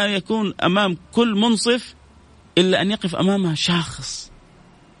ما يكون أمام كل منصف إلا أن يقف أمامها شاخص.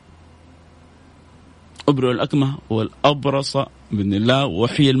 أبرئ الأكمه والأبرص بإذن الله،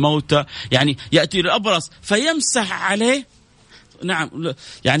 وحي الموتى. يعني يأتي الأبرص فيمسح عليه. نعم،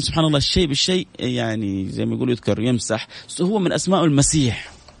 يعني سبحان الله، الشيء بالشيء، يعني زي ما يقول يذكر يمسح. هو من أسماء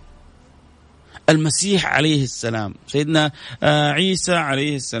المسيح، المسيح عليه السلام، سيدنا عيسى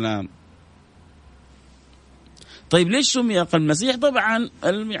عليه السلام. طيب ليش سمي المسيح؟ طبعا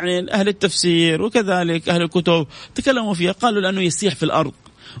يعني أهل التفسير وكذلك أهل الكتب تكلموا فيها، قالوا لأنه يسيح في الأرض،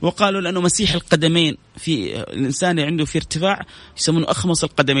 وقالوا لأنه مسيح القدمين. في الإنسان عنده في ارتفاع يسمونه أخمص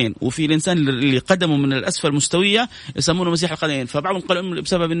القدمين، وفي الإنسان اللي قدمه من الأسفل مستوية يسمونه مسيح القدمين. فبعضهم قالوا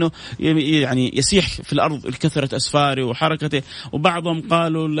بسبب أنه يعني يسيح في الأرض لكثرة أسفاره وحركته، وبعضهم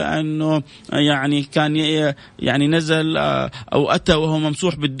قالوا لأنه يعني كان يعني نزل أو أتى وهو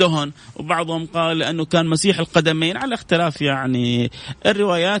ممسوح بالدهن، وبعضهم قال لأنه كان مسيح القدمين، على اختلاف يعني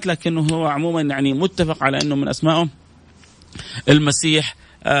الروايات، لكنه هو عموما يعني متفق على أنه من أسمائه المسيح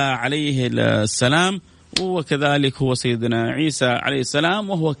عليه السلام. وكذلك هو سيدنا عيسى عليه السلام،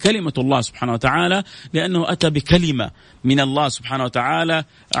 وهو كلمة الله سبحانه وتعالى، لأنه أتى بكلمة من الله سبحانه وتعالى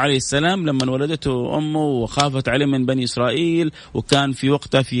عليه السلام لما ولدته أمه وخافت عليه من بني إسرائيل، وكان في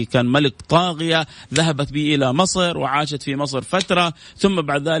وقتها كان ملك طاغية، ذهبت به إلى مصر وعاشت في مصر فترة، ثم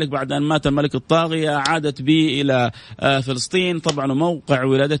بعد ذلك بعد أن مات الملك الطاغية عادت به إلى فلسطين. طبعا موقع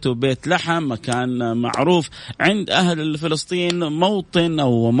ولادته بيت لحم، مكان معروف عند أهل فلسطين، موطن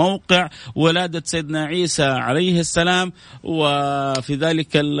أو موقع ولادة سيدنا عيسى عليه السلام. وفي ذلك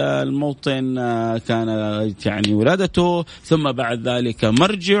الموطن كان يعني ولادته، ثم بعد ذلك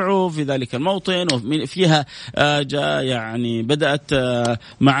مرجعه في ذلك الموطن، وفيها جاء يعني بدأت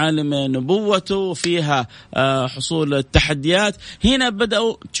معالم نبوته، وفيها حصول التحديات. هنا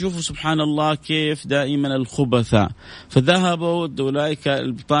بدأوا تشوفوا سبحان الله كيف دائما الخبثاء، فذهبوا أولئك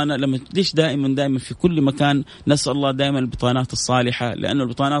البطانة. لما ليش دائما في كل مكان نسأل الله دائما البطانات الصالحة؟ لأنه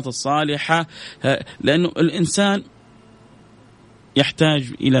البطانات الصالحة، لأنه الإنسان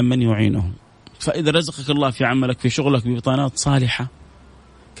يحتاج إلى من يعينه. فإذا رزقك الله في عملك في شغلك ببطانات صالحة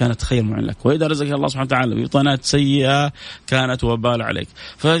كانت خير معين لك، وإذا رزقك الله سبحانه وتعالى ببطانات سيئة كانت وبال عليك.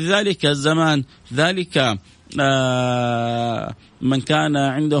 ففي ذلك الزمان ذلك من كان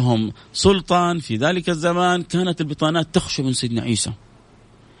عندهم سلطان في ذلك الزمان كانت البطانات تخشى من سيدنا عيسى،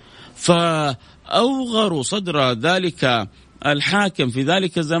 فأوغروا صدر ذلك الحاكم في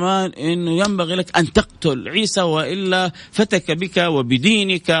ذلك الزمان إنه ينبغي لك أن تقتل عيسى، وإلا فتك بك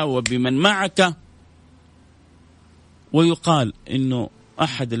وبدينك وبمن معك. ويقال إنه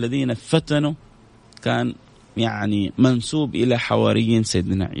أحد الذين فتنوا كان يعني منسوب إلى حواريين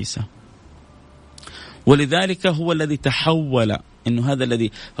سيدنا عيسى، ولذلك هو الذي تحول، إنه هذا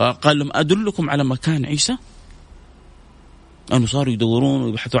الذي قال لهم أدلكم على مكان عيسى، أنه صاروا يدورون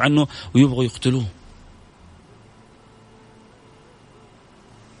ويبحثوا عنه ويبغوا يقتلوه.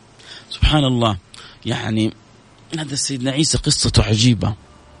 سبحان الله، يعني هذا سيدنا عيسى قصته عجيبة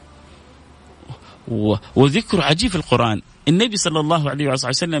وذكره عجيب في القرآن. النبي صلى الله عليه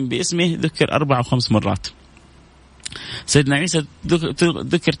وسلم باسمه ذكر 4 أو 5 مرات. سيدنا عيسى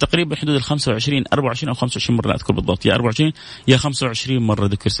ذكر تقريبا حدود 25 24 أو 25 مرة، لا أذكر بالضبط، يا 24 يا 25 مرة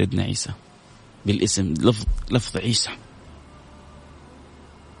ذكر سيدنا عيسى بالاسم، لفظ عيسى.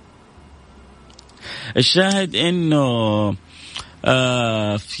 الشاهد إنه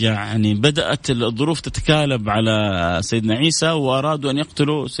يعني بدأت الظروف تتكالب على سيدنا عيسى، وأرادوا أن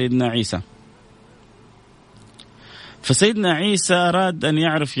يقتلوا سيدنا عيسى. فسيدنا عيسى أراد أن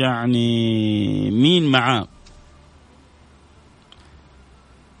يعرف يعني مين معاه،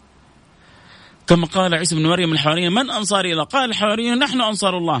 كما قال عيسى بن مريم الحواريين من أنصاري إلى؟ قال الحواريين نحن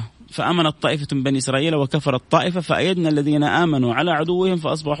أنصار الله، فآمنت طائفة من بني إسرائيل وكفرت طائفة فأيدنا الذين آمنوا على عدوهم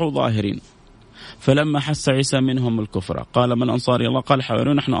فأصبحوا ظاهرين. فلما حس عيسى منهم الكفر قال من أنصاري الله؟ قال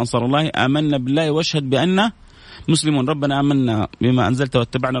الحواريون نحن أنصار الله آمنا بالله واشهد بأننا مسلمون، ربنا آمنا بما أنزلت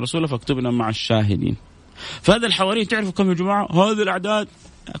واتبعنا رسوله فاكتبنا مع الشاهدين. فهذا الحواريين تعرفوا كم يا جماعة؟ هذه الأعداد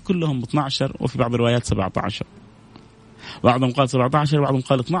كلهم 12، وفي بعض الروايات 17، بعضهم قال 17 وبعضهم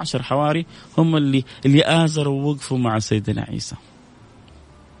قال 12 حواري هم اللي آزروا ووقفوا مع سيدنا عيسى.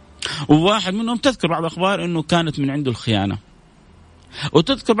 وواحد منهم تذكر بعض الأخبار أنه كانت من عنده الخيانة،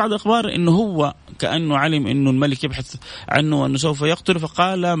 وتذكر بعض الأخبار أنه هو كأنه علم أنه الملك يبحث عنه وأنه سوف يقتل،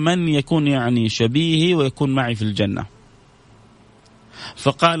 فقال من يكون يعني شبيهي ويكون معي في الجنة؟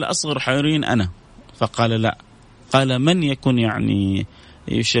 فقال أصغر حيرين أنا، فقال لا، قال من يكون يعني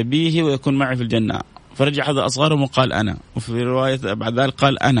شبيهي ويكون معي في الجنة؟ فرجع هذا أصغرهم وقال أنا، وفي رواية بعد ذلك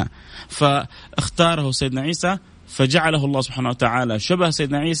قال أنا. فاختاره سيدنا عيسى فجعله الله سبحانه وتعالى شبه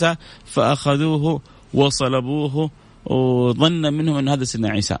سيدنا عيسى، فأخذوه وصلبوه وظن منهم أن هذا سيدنا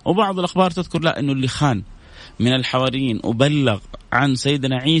عيسى. وبعض الأخبار تذكر لا، أنه اللي خان من الحواريين وبلغ عن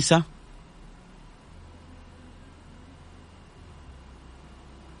سيدنا عيسى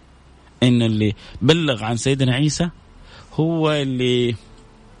إن اللي بلغ عن سيدنا عيسى هو اللي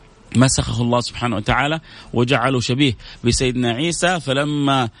مسخه الله سبحانه وتعالى وجعله شبيه بسيدنا عيسى.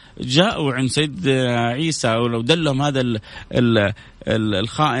 فلما جاءوا عند سيدنا عيسى ولو دلهم هذا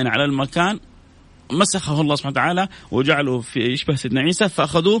الخائن على المكان، مسخه الله سبحانه وتعالى وجعله في يشبه سيدنا عيسى،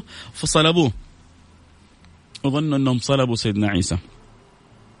 فأخذوه فصلبوه وظنوا أنهم صلبوا سيدنا عيسى.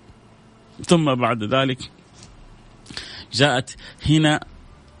 ثم بعد ذلك جاءت هنا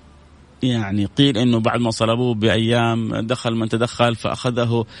يعني قيل أنه بعد ما صلبوه بأيام دخل من تدخل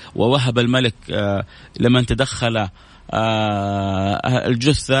فأخذه ووهب الملك لمن تدخل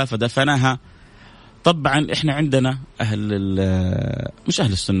الجثة فدفنها. طبعا إحنا عندنا مش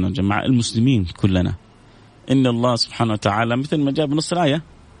أهل السنة جماعة، المسلمين كلنا، إن الله سبحانه وتعالى مثل ما جاء بنص الآية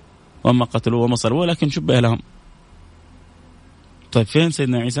وما قتلوا وما صلبوا ولكن شبه لهم. طيب فين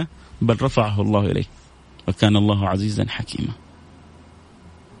سيدنا عيسى؟ بل رفعه الله إليه وكان الله عزيزا حكيما.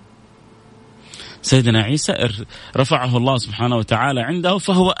 سيدنا عيسى رفعه الله سبحانه وتعالى عنده،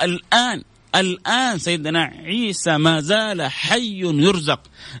 فهو الآن سيدنا عيسى ما زال حي يرزق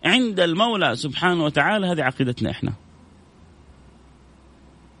عند المولى سبحانه وتعالى. هذه عقيدتنا إحنا.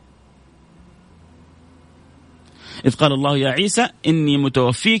 إذ قال الله يا عيسى إني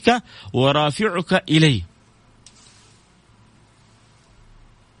متوفيك ورافعك إلي.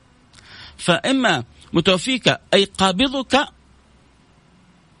 فإما متوفيك أي قابضك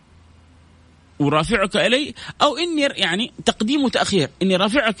ورافعك إلي، أو إني يعني تقديم وتأخير، إني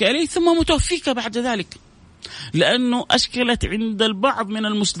رافعك إلي ثم متوفيك بعد ذلك، لأنه أشكلت عند البعض من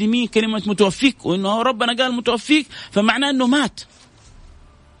المسلمين كلمة متوفيك، وإنه ربنا قال متوفيك فمعناه أنه مات.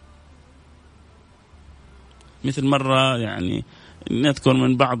 مثل مرة يعني نذكر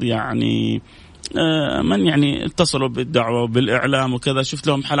من بعض يعني من يعني اتصلوا بالدعوة وبالإعلام وكذا، شفت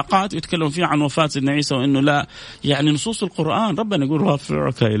لهم حلقات يتكلموا فيها عن وفاة سيدنا عيسى، وإنه لا يعني نصوص القرآن ربنا يقول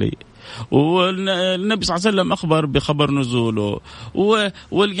رافعك إلي، والنبي صلى الله عليه وسلم أخبر بخبر نزوله،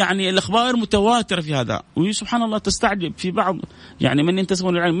 ويعني الأخبار متواترة في هذا. وسبحان الله تستعجب في بعض يعني من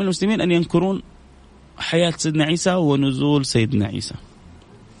ينتسبون للعلم من المسلمين أن ينكرون حياة سيدنا عيسى ونزول سيدنا عيسى،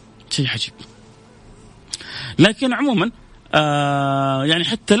 شيء عجيب. لكن عموما يعني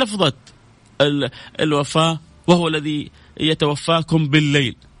حتى لفظة الوفاة وهو الذي يتوفاكم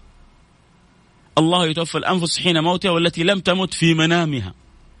بالليل، الله يتوفى الأنفس حين موتها والتي لم تمت في منامها،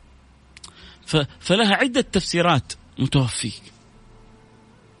 فلها عدة تفسيرات. متوفيك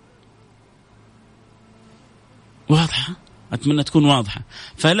واضحة، أتمنى تكون واضحة.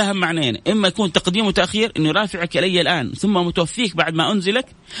 فلها معنيين، إما يكون تقديم وتأخير إني رافعك إلي الآن ثم متوفيك بعد ما أنزلك،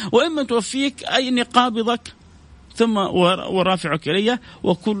 وإما توفيك أي إني قابضك ثم ورافعك إلي،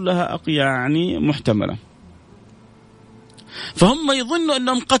 وكلها يعني محتملة. فهم يظنوا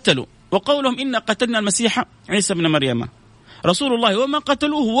أنهم قتلوا، وقولهم إن قتلنا المسيح عيسى بن مريم رسول الله وما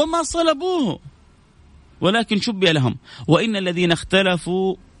قتلوه وما صلبوه ولكن شبه لهم، وإن الذين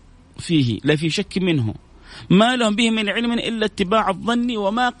اختلفوا فيه لفي شك منه ما لهم به من علم إلا اتباع الظن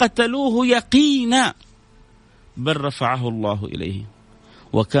وما قتلوه يقينا بل رفعه الله إليه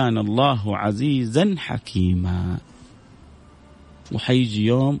وكان الله عزيزا حكيما. وحيجي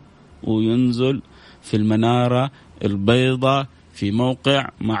يوم وينزل في المنارة البيضاء في موقع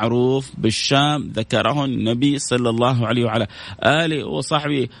معروف بالشام ذكره النبي صلى الله عليه وعلى آله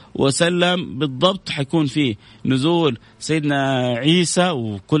وصحبه وسلم بالضبط، حيكون فيه نزول سيدنا عيسى،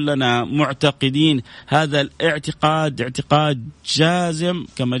 وكلنا معتقدين هذا الاعتقاد اعتقاد جازم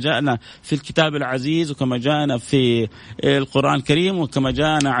كما جاءنا في الكتاب العزيز وكما جاءنا في القرآن الكريم وكما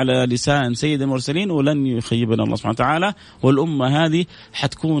جاءنا على لسان سيد المرسلين، ولن يخيبنا الله سبحانه وتعالى. والأمة هذه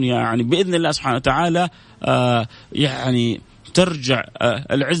حتكون يعني بإذن الله سبحانه وتعالى يعني ترجع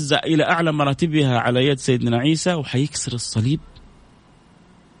العزة إلى أعلى مراتبها على يد سيدنا عيسى، وحيكسر الصليب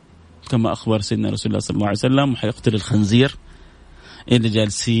كما أخبر سيدنا رسول الله صلى الله عليه وسلم، وحيقتل الخنزير اللي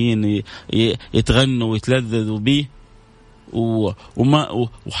جالسين يتغنوا ويتلذذوا به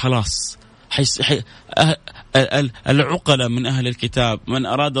وخلاص العقلاء من أهل الكتاب، من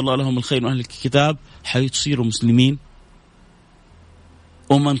أراد الله لهم الخير من أهل الكتاب حيصيروا مسلمين،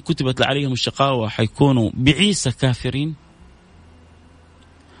 ومن كتبت عليهم الشقاوة حيكونوا بعيسى كافرين،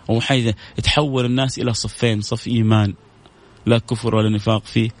 وحيتحول الناس إلى صفين: صف إيمان لا كفر ولا نفاق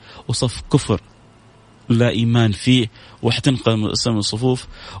فيه، وصف كفر لا إيمان فيه، وحتنقل الصفوف.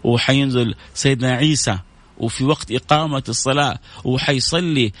 وحينزل سيدنا عيسى وفي وقت إقامة الصلاة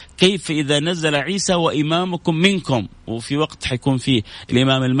وحيصلي كيف إذا نزل عيسى وإمامكم منكم، وفي وقت حيكون فيه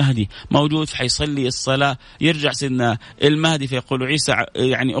الإمام المهدي موجود حيصلي الصلاة، يرجع سيدنا المهدي فيقول عيسى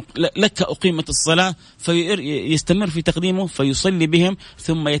يعني لك أقيمة الصلاة، فيستمر في تقديمه فيصلي بهم،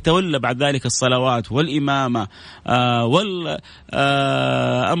 ثم يتولى بعد ذلك الصلوات والإمامة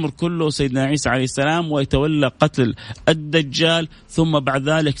والأمر كله سيدنا عيسى عليه السلام، ويتولى قتل الدجال. ثم بعد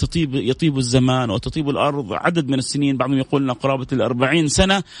ذلك يطيب الزمان وتطيب الأرض عدد من السنين، بعضهم يقولون قرابة 40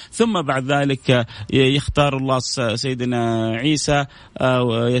 سنة. ثم بعد ذلك يختار الله سيدنا عيسى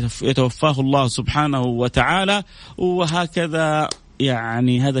يتوفاه الله سبحانه وتعالى. وهكذا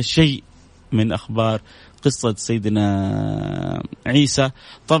يعني هذا الشيء من أخبار قصة سيدنا عيسى.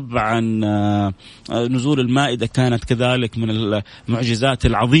 طبعا نزول المائدة كانت كذلك من المعجزات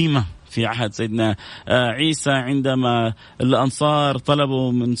العظيمة في عهد سيدنا عيسى، عندما الأنصار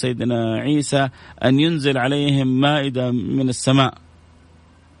طلبوا من سيدنا عيسى أن ينزل عليهم مائدة من السماء،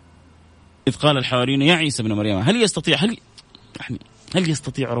 إذ قال الحواريون يا عيسى ابن مريم هل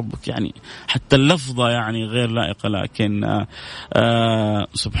يستطيع ربك، يعني حتى اللفظة يعني غير لائقة، لكن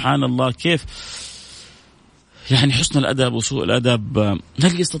سبحان الله كيف يعني حسن الأدب وسوء الأدب.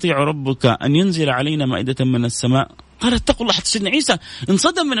 هل يستطيع ربك أن ينزل علينا مائدة من السماء؟ قال اتقوا الله. حتى سيدنا عيسى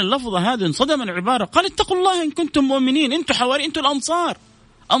انصدم من اللفظة هذه، انصدم من العبارة، قال اتقوا الله إن كنتم مؤمنين، انتم حواري، انتم الأنصار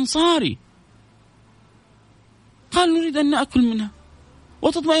أنصاري. قال نريد أن نأكل منها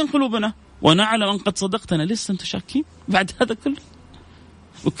وتطمئن قلوبنا ونعلم أن قد صدقتنا. لسه انتم شاكين بعد هذا كله؟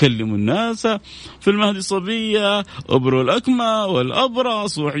 أكلم الناس في المهد صبية، أبرو الأكمى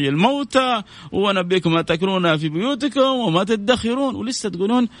والأبرص وحي الموتى، ونبيكم ما تأكلون في بيوتكم وما تدخرون، ولسه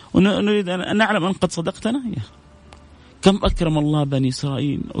تقولون نريد أن نعلم أن قد صدقتنا. كم أكرم الله بني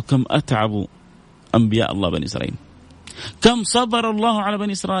إسرائيل، وكم أتعبوا أنبياء الله بني إسرائيل، كم صبر الله على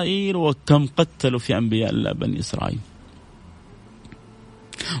بني إسرائيل، وكم قتلوا في أنبياء الله بني إسرائيل.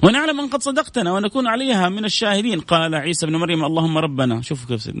 ونعلم أن قد صدقتنا ونكون عليها من الشاهدين. قال عيسى بن مريم اللهم ربنا. شوفوا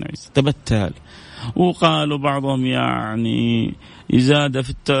كيف سيدنا عيسى تبتل. وقالوا بعضهم يعني يزاد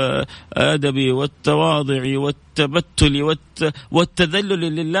في الأدب والتواضع والتبتل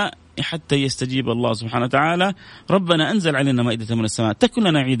والتذلل لله حتى يستجيب الله سبحانه وتعالى. ربنا أنزل علينا مائدة من السماء تكن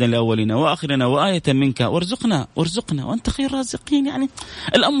لنا عيدا لأولنا وآخرنا وآية منك وارزقنا وأنت خير الرازقين. يعني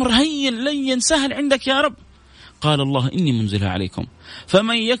الأمر هين لين سهل عندك يا رب. قال الله إني منزلها عليكم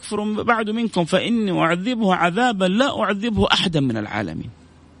فمن يكفر بعد منكم فإني أعذبه عذابا لا أعذبه أحدا من العالمين.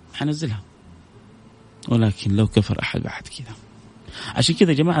 حنزلها، ولكن لو كفر أحد بعد كذا. عشان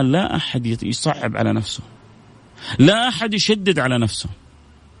كذا يا جماعة لا أحد يصعب على نفسه، لا أحد يشدد على نفسه.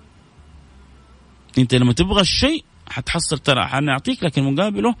 أنت لما تبغى الشيء حتحصل، ترى حنعطيك، لكن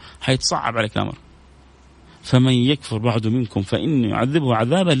مقابله حيتصعب عليك الأمر. فمن يكفر بعد منكم فإني أعذبه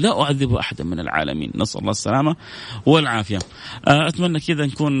عذابا لا أعذبه أحدا من العالمين. نسأل الله السلامة والعافية. أتمنى كذا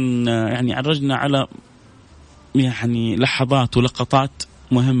نكون يعني عرجنا على يعني لحظات ولقطات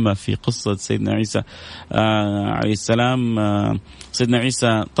مهمة في قصة سيدنا عيسى عليه السلام. سيدنا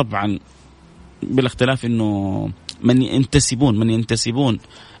عيسى طبعا بلا اختلاف أنه من ينتسبون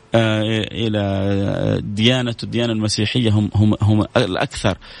إلى الديانة المسيحية هم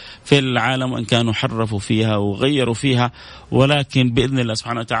الأكثر في العالم، وإن كانوا حرفوا فيها وغيروا فيها، ولكن بإذن الله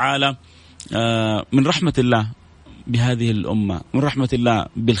سبحانه وتعالى من رحمة الله بهذه الأمة، من رحمة الله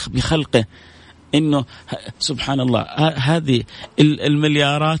بخلقه، إنه سبحان الله هذه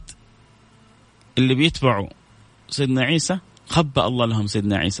المليارات اللي بيتبعوا سيدنا عيسى خبأ الله لهم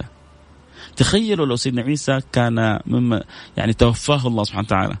سيدنا عيسى. تخيلوا لو سيدنا عيسى كان مما يعني توفاه الله سبحانه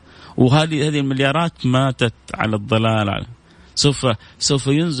وتعالى، وهذه المليارات ماتت على الضلال، سوف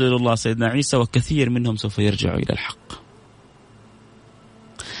ينزل الله سيدنا عيسى، وكثير منهم سوف يرجعوا إلى الحق،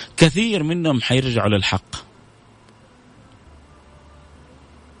 كثير منهم حيرجعوا للحق.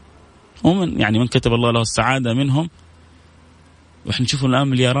 ومن يعني من كتب الله له السعادة منهم، وإحنا نشوف الآن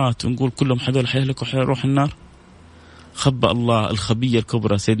مليارات ونقول كلهم حدول حيهلكوا حيروح النار. خبأ الله الخبية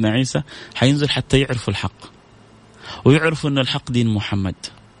الكبرى سيدنا عيسى، حينزل حتى يعرفوا الحق، ويعرفوا أن الحق دين محمد.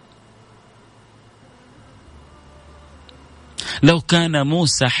 لو كان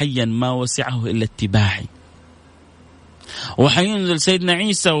موسى حيا ما وسعه إلا اتباعي. وحينزل سيدنا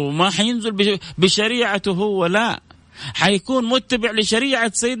عيسى وما حينزل بشريعته هو، لا، حيكون متبع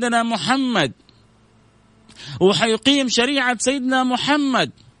لشريعة سيدنا محمد وحيقيم شريعة سيدنا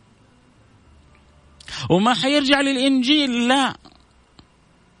محمد، وما حيرجع للإنجيل، لا،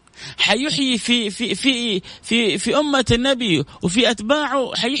 حيحيي في أمة النبي وفي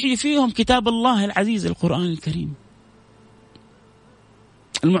أتباعه، حيحيي فيهم كتاب الله العزيز القرآن الكريم،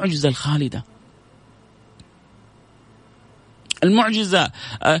 المعجزة الخالدة، المعجزة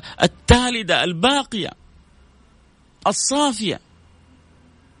التالدة الباقية الصافية.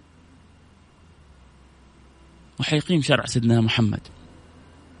 وحيقيم شرع سيدنا محمد.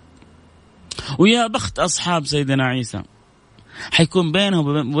 ويا بخت أصحاب سيدنا عيسى، حيكون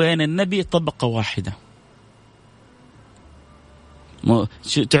بينهم وبين النبي طبقة واحدة.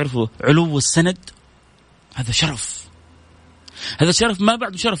 تعرفوا علو السند، هذا شرف، هذا شرف ما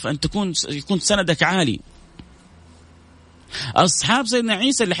بعد شرف أن يكون سندك عالي. أصحاب سيدنا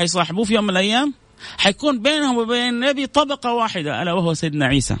عيسى اللي حيصاحبوه في يوم من الأيام حيكون بينهم وبين النبي طبقة واحدة، ألا وهو سيدنا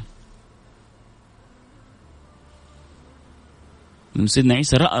عيسى. من سيدنا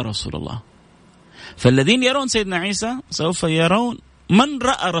عيسى رأى رسول الله، فالذين يرون سيدنا عيسى سوف يرون من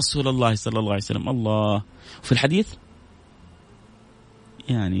رأى رسول الله صلى الله عليه وسلم. الله في الحديث،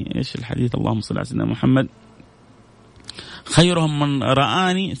 يعني إيش الحديث؟ اللهم صل على سيدنا محمد: خيرهم من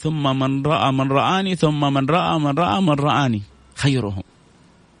رآني ثم من رأى من رآني ثم من رأى من رأى من رآني، خيرهم.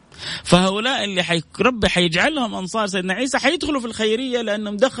 فهؤلاء اللي ربي حيجعلهم أنصار سيدنا عيسى حيدخلوا في الخيرية،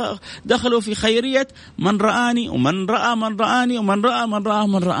 لأنهم دخلوا في خيرية من رآني ومن رأى من رآني ومن رأى من رأى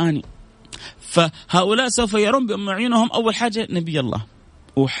من رآني. فهؤلاء سوف يرون بأم عيونهم أول حاجة نبي الله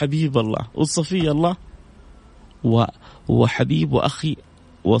وحبيب الله وصفي الله وحبيب وأخي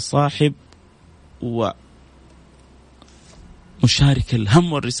وصاحب ومشارك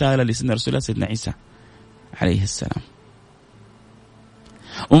الهم والرسالة لسيدنا رسول الله سيدنا عيسى عليه السلام.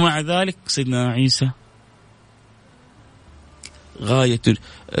 ومع ذلك سيدنا عيسى غاية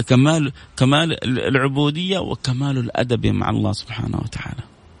كمال العبودية وكمال الأدب مع الله سبحانه وتعالى.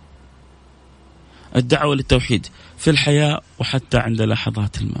 الدعوة للتوحيد في الحياة وحتى عند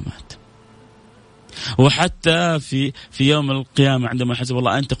لحظات الممات، وحتى في يوم القيامة عندما حسب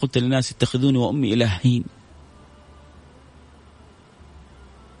الله أنت قلت للناس اتخذوني وأمي إلهين.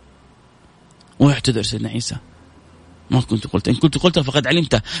 ويعتذر سيدنا عيسى: ما كنت قلت، إن كنت قلت فقد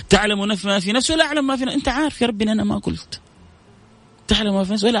علمت، تعلم ما في نفسي ولا أعلم ما في نفسي. أنت عارف يا ربي أنا ما قلت، تعلم ما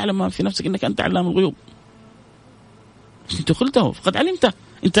في نفسي ولا أعلم ما في نفسك، إنك أنت علام الغيوب. كنت قلته فقد علمته،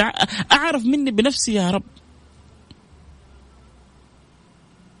 أنت أعرف مني بنفسي يا رب.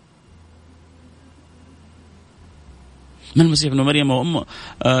 من المسيح ابن مريم وأمه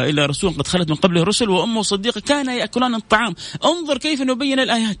إلى رسول قد خلت من قبله الرسل وأمه صديقة كان يأكلان الطعام. انظر كيف نبين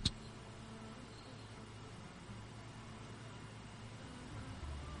الآيات.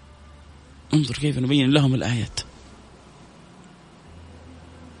 انظر كيف نبين لهم الآيات.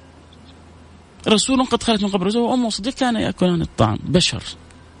 رسول قد خلت من قبل رسول وأمه صديق كان يأكلان الطعام. بشر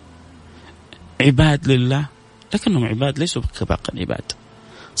عباد لله، لكنهم عباد ليسوا كباقي العباد،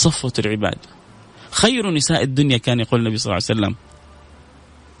 صفوة العباد. خير نساء الدنيا كان يقول النبي صلى الله عليه وسلم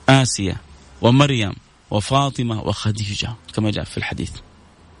آسيا ومريم وفاطمة وخديجة كما جاء في الحديث.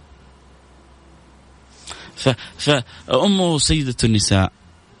 فأمه سيدة النساء،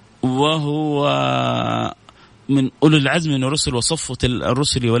 وهو من أولي العزم من الرسل وصفوة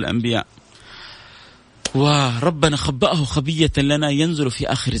الرسل والأنبياء، وربنا خبأه خبية لنا ينزل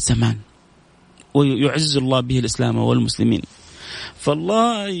في آخر الزمان ويعز الله به الإسلام والمسلمين.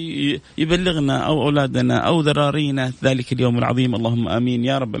 فالله يبلغنا أو أولادنا أو ذرارينا ذلك اليوم العظيم، اللهم آمين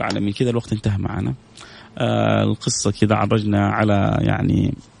يا رب العالمين. كذا الوقت انتهى معنا. القصة كذا عرجنا على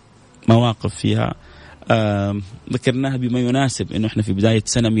يعني مواقف فيها ذكرناها بما يناسب إنه إحنا في بداية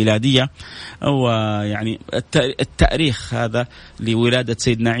سنة ميلادية، أو يعني التاريخ هذا لولادة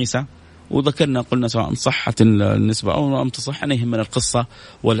سيدنا عيسى. وذكرنا قلنا سواء صحت النسبة أو لم تصح، أن يهمنا القصة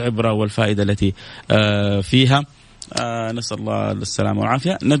والعبرة والفائدة التي فيها. نسأل الله السلامة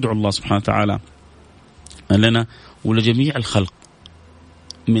والعافية. ندعو الله سبحانه وتعالى لنا ولجميع الخلق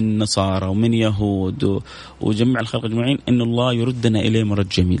من نصارى ومن يهود وجميع الخلق أجمعين إن الله يردنا إليه مرد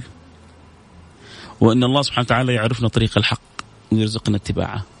جميل، وإن الله سبحانه وتعالى يعرفنا طريق الحق ويرزقنا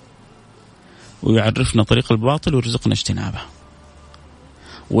اتباعه، ويعرفنا طريق الباطل ويرزقنا اجتنابه،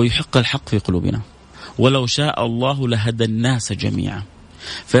 ويحق الحق في قلوبنا. ولو شاء الله لهدى الناس جميعا،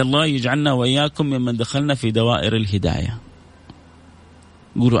 فالله يجعلنا وإياكم ممن دخلنا في دوائر الهداية.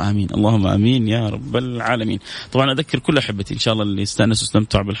 قولوا آمين، اللهم آمين يا رب العالمين. طبعا أذكر كل أحبتي إن شاء الله اللي استأنسوا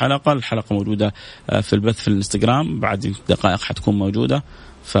واستمتعوا بالحلقة، الحلقة موجودة في البث في الانستغرام، بعد دقائق حتكون موجودة،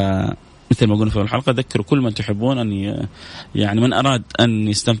 مثل ما قلنا في الحلقة، ذكروا كل من تحبون أن يعني من أراد أن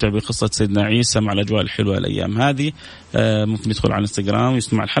يستمتع بقصة سيدنا عيسى مع الأجواء الحلوة الأيام هذه ممكن يدخل على الانستغرام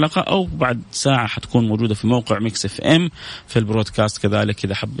ويسمع الحلقة، أو بعد ساعة حتكون موجودة في موقع ميكس اف ام في البرودكاست كذلك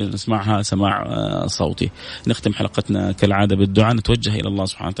إذا حب نسمعها سماع صوتي. نختم حلقتنا كالعادة بالدعاء، نتوجه إلى الله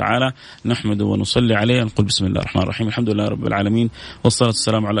سبحانه وتعالى، نحمده ونصلي عليه، نقول بسم الله الرحمن الرحيم، الحمد لله رب العالمين، والصلاة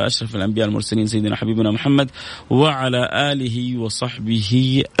والسلام على أشرف الأنبياء المرسلين سيدنا حبيبنا محمد وعلى آله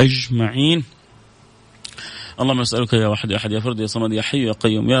وصحبه أجمعين. اللهم نسألك يا واحد يا أحد يا فرد يا صمد يا حي يا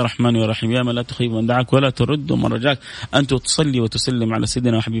قيوم يا رحمن يا رحيم يا من لا تخيب من دعاك ولا ترد من رجاك أن تصلي وتسلم على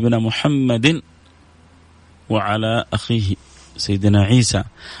سيدنا وحبيبنا محمد وعلى أخيه سيدنا عيسى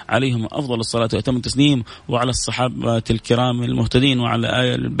عليهم أفضل الصلاة وأتم التسليم، وعلى الصحابة الكرام المهتدين،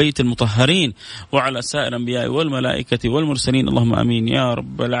 وعلى البيت المطهرين، وعلى سائر الأنبياء والملائكة والمرسلين، اللهم آمين يا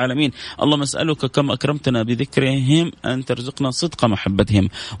رب العالمين. اللهم أسألك كم أكرمتنا بذكرهم أن ترزقنا صدق محبتهم،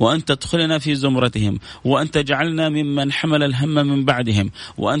 وأن تدخلنا في زمرتهم، وأن تجعلنا ممن حمل الهم من بعدهم،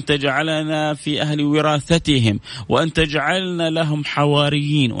 وأن تجعلنا في أهل وراثتهم، وأن تجعلنا لهم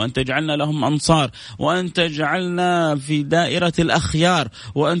حواريين، وأن تجعلنا لهم أنصار، وأن تجعلنا في دائرة الأخيار،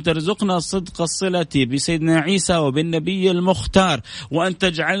 وأن ترزقنا صدق الصلة بسيدنا عيسى وبالنبي المختار، وأن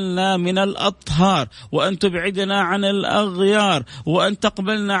تجعلنا من الأطهار، وأن تبعدنا عن الأغيار، وأن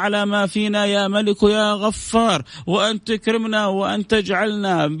تقبلنا على ما فينا يا ملك يا غفار، وأن تكرمنا وأن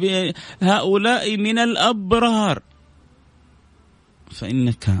تجعلنا بهؤلاء من الأبرار،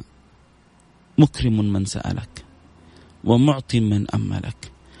 فإنك مكرم من سألك ومعطي من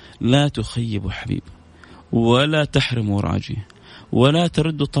أملك، لا تخيب حبيب ولا تحرم راجي ولا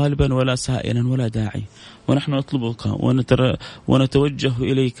ترد طالبا ولا سائلا ولا داعي، ونحن نطلبك ونتوجه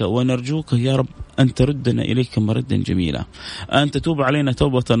إليك ونرجوك يا رب أن تردنا إليك مردا جميلا، أن تتوب علينا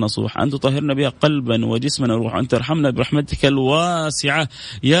توبة نصوح، أن تطهرنا بها قلبا وجسما وروحا، أن ترحمنا برحمتك الواسعة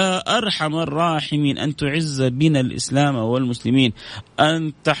يا أرحم الراحمين، أن تعز بنا الإسلام والمسلمين،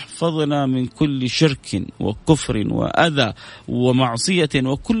 أن تحفظنا من كل شرك وكفر وأذى ومعصية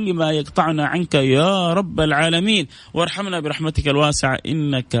وكل ما يقطعنا عنك يا رب العالمين، وارحمنا برحمتك الواسعة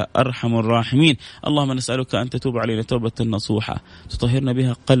إنك أرحم الراحمين. اللهم نسألك أن تتوب علينا توبة نصوحة تطهرنا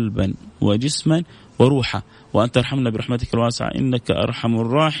بها قلبا وجسما وروحا، وأن ترحمنا برحمتك الواسعة إنك أرحم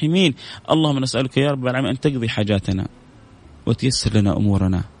الراحمين. اللهم نسألك يا رب العالمين أن تقضي حاجاتنا وتيسر لنا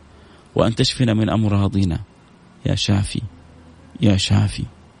أمورنا، وأن تشفنا من أمراضنا يا شافي يا شافي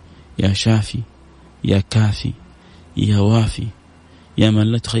يا شافي يا كافي يا وافي يا من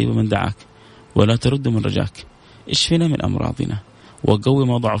لا تخيب من دعاك ولا ترد من رجاك. اشفنا من أمراضنا وقوي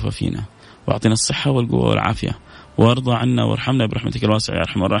ما ضعف فينا، واعطنا الصحة والقوة والعافية، وارضى عنا وارحمنا برحمتك الواسعة يا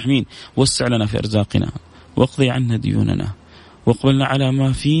أرحم الراحمين. وسع لنا في أرزاقنا واقضي عنا ديوننا واقبلنا على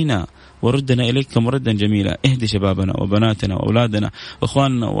ما فينا وردنا إليك مردا جميلا. اهدي شبابنا وبناتنا وأولادنا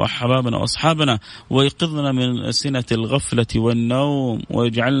وأخواننا وأحبابنا وأصحابنا، ويقظنا من سنة الغفلة والنوم،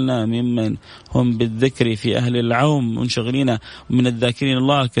 واجعلنا ممن هم بالذكر في أهل العوم منشغلين، من الذاكرين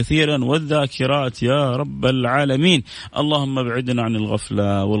الله كثيرا والذاكرات يا رب العالمين. اللهم ابعدنا عن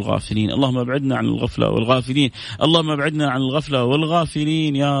الغفلة والغافلين، اللهم ابعدنا عن الغفلة والغافلين، اللهم ابعدنا عن الغفلة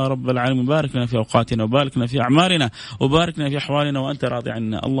والغافلين يا رب العالمين. بارك لنا في أوقاتنا وبارك لنا في أعمارنا وبارك لنا في أحوالنا وأنت راضي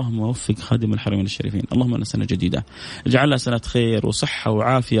عنا. اللهم وفق خادم الحرمين الشريفين، اللهم سنة جديدة اجعلها سنة خير وصحة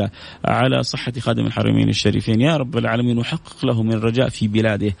وعافية على صحة خادم الحرمين الشريفين يا رب العالمين، وحقق له من الرجاء في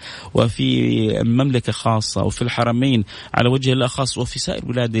بلاده وفي مملكة خاصة وفي الحرمين على وجه الله خاص، وفي سائر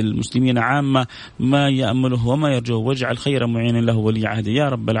بلاد المسلمين عامة ما يأمله وما يرجوه، واجعل خير معين له ولي عهده يا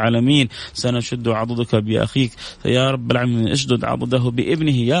رب العالمين. سنشد عضدك بأخيك يا رب العالمين، اشدد عضده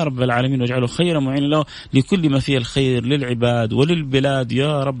بابنه يا رب العالمين، واجعله خير معين له لكل ما فيه الخير للعباد وللبلاد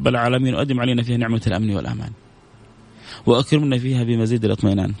يا رب العالمين، وأدم علينا فيها نعمة الأمن والأمان، وأكرمنا فيها بمزيد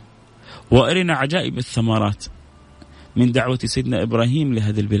الاطمئنان، وأرنا عجائب الثمرات من دعوة سيدنا إبراهيم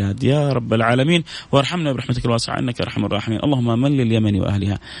لهذه البلاد يا رب العالمين، وارحمنا برحمتك الواسعة إنك أرحم الراحمين. اللهم من لليمن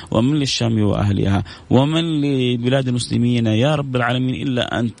وأهلها ومن للشام وأهلها ومن لبلاد المسلمين يا رب العالمين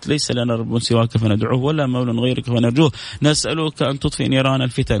إلا أنت، ليس لنا رب سواك فندعوه ولا مولى غيرك فنرجوه. نسألك أن تطفئ نيران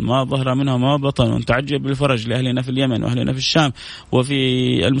الفتن ما ظهر منها ما بطن، وأن تعجب بالفرج لأهلنا في اليمن وأهلنا في الشام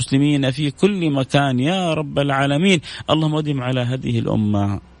وفي المسلمين في كل مكان يا رب العالمين. اللهم ادم على هذه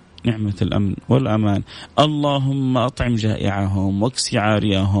الأمة نعمة الأمن والأمان. اللهم أطعم جائعهم واكس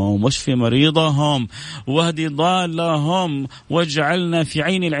عاريهم واشف مريضهم واهدي ضالهم، واجعلنا في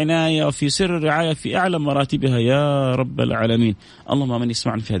عين العناية وفي سر الرعاية في أعلى مراتبها يا رب العالمين. اللهم من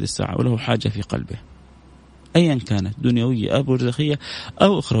يسمعني في هذه الساعة وله حاجة في قلبه أيا كانت دنيوية أو برزخية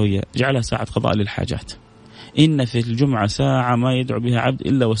أو أخروية، جعلها ساعة قضاء للحاجات. إن في الجمعة ساعة ما يدعو بها عبد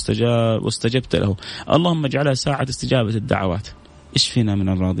إلا واستجبت له. اللهم اجعلها ساعة استجابة الدعوات. اشفنا من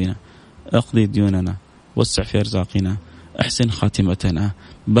أمراضنا اقضي ديوننا، وسع في أرزاقنا، أحسن خاتمتنا،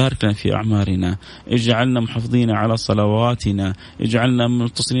 بارك لنا في أعمارنا، اجعلنا محافظين على صلواتنا، اجعلنا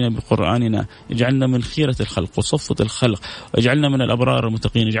متصلين بقرآننا، اجعلنا من خيرة الخلق وصفة الخلق، اجعلنا من الأبرار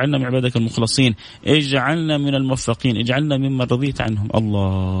المتقين، اجعلنا من عبادك المخلصين، اجعلنا من الموفقين، اجعلنا ممن رضيت عنهم.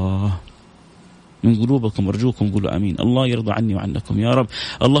 الله من قلوبكم أرجوكم قولوا آمين. الله يرضى عني وعنكم يا رب.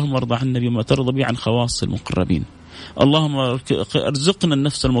 اللهم ارضى عنا بما ترضى به عن خواص المقربين. اللهم ارزقنا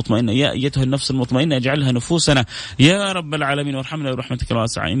النفس المطمئنة، يا أيتها النفس المطمئنة اجعلها نفوسنا يا رب العالمين، وارحمنا برحمتك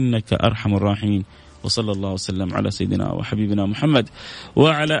الواسعة إنك أرحم الراحمين. وصلى الله وسلم على سيدنا وحبيبنا محمد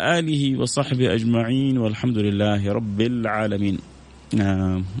وعلى آله وصحبه أجمعين، والحمد لله رب العالمين.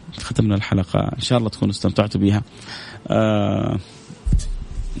 ختمنا الحلقة، إن شاء الله تكونوا استمتعتوا بها.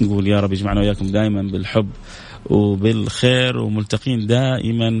 نقول يا رب يجمعنا وإياكم دائما بالحب وبالخير، وملتقين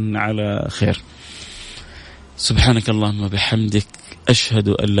دائما على خير. سبحانك اللهم وبحمدك، أشهد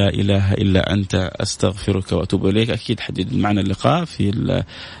أن لا إله إلا أنت، أستغفرك وأتوب إليك. أكيد حدد معنا اللقاء في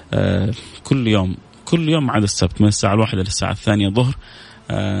كل يوم عدا السبت من الساعة 1 للساعة 2 ظهر،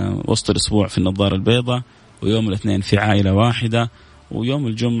 وسط الأسبوع في النظارة البيضاء، ويوم الاثنين في عائلة واحدة، ويوم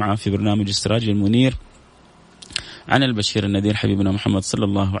الجمعة في برنامج سراج المنير عن البشير النذير حبيبنا محمد صلى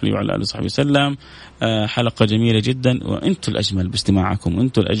الله عليه وعلى آله وصحبه وسلم. حلقة جميلة جدا، وأنتم الأجمل باستماعكم،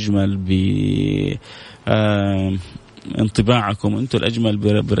 أنتم الأجمل بانطباعكم، أنتم الأجمل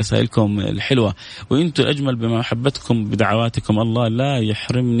برسائلكم الحلوة، وأنتم الأجمل بمحبتكم بدعواتكم. الله لا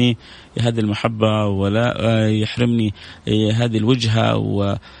يحرمني هذه المحبة، ولا يحرمني هذه الوجهة،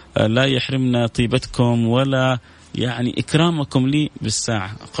 ولا يحرمنا طيبتكم، ولا يعني إكرامكم لي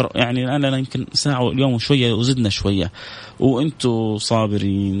بالساعة. يعني أنا يمكن ساعة اليوم وشوية وزدنا شوية، وأنتوا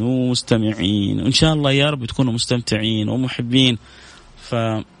صابرين ومستمعين، وإن شاء الله يا رب تكونوا مستمتعين ومحبين.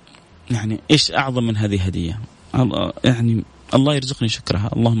 يعني إيش أعظم من هذه هدية؟ يعني الله يرزقني شكرها.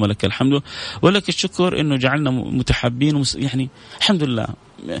 اللهم لك الحمد ولك الشكر إنه جعلنا متحابين يعني الحمد لله.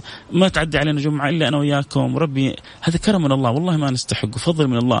 ما تعدي علينا جمعة إلا أنا وياكم. ربي هذا كرم من الله، والله ما نستحق، فضل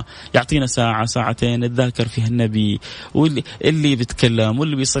من الله. يعطينا ساعة ساعتين نتذاكر فيها النبي، واللي بيتكلم،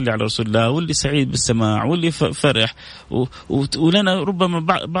 واللي بيصلي على رسول الله، واللي سعيد بالسماع، واللي فرح. ولنا ربما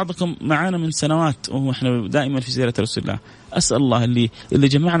بعضكم معانا من سنوات وإحنا دائما في سيرة رسول الله. أسأل الله اللي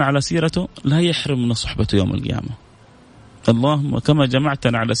جمعنا على سيرته لا يحرمنا صحبته يوم القيامة. اللهم كما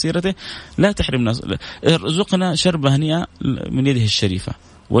جمعتنا على سيرته لا تحرمنا، ارزقنا شربة هنيئة من يده الشريفة،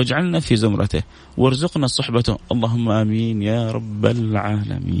 واجعلنا في زمرته، وارزقنا صحبته. اللهم آمين يا رب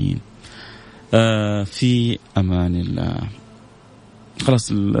العالمين. في أمان الله.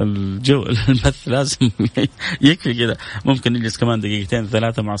 خلاص البث لازم يكفي كده. ممكن نجلس كمان دقيقتين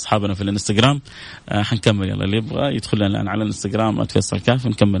 3 مع أصحابنا في الانستغرام. حنكمل. يلا اللي يبغى يدخل لنا الآن على الانستغرام @فيصل كاف،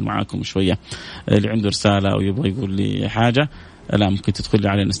 نكمل معاكم شوية. اللي عنده رسالة أو يبغى يقول لي حاجة، لا ممكن تدخل لي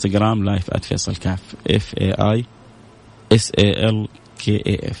على الانستغرام لايف @فيصل كاف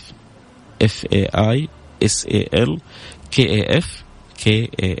FAISALKAF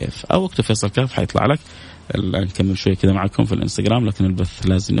أو اكتب فيصل كاف حيطلع لك. الآن نكمل شوية كذا معكم في الانستغرام، لكن البث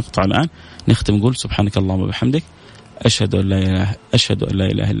لازم نقطع الآن. نختم نقول سبحانك اللهم وبحمدك، أشهد أن لا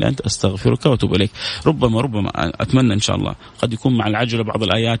إله إلا أنت، أستغفرك وأتوب إليك. ربما أتمنى إن شاء الله قد يكون مع العجلة بعض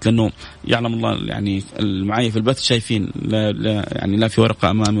الآيات، لأنه يعلم الله يعني معي في البث شايفين لا في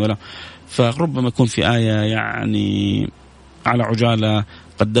ورقة أمامي ولا، فربما يكون في آية يعني على عجالة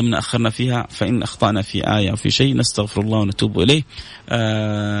قدمنا أخرنا فيها، فإن أخطأنا في آية أو في شيء نستغفر الله ونتوب إليه.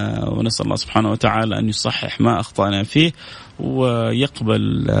 ونسأل الله سبحانه وتعالى أن يصحح ما أخطأنا فيه،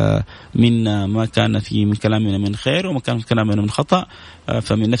 ويقبل منا ما كان فيه من كلامنا من خير، وما كان في كلامنا من خطأ،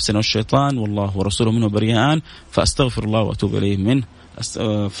 فمن نفسنا والشيطان والله ورسوله منه بريئان. فأستغفر الله وأتوب إليه منه،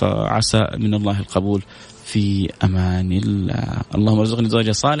 فعسى من الله القبول. في أمان الله. اللهم ارزقني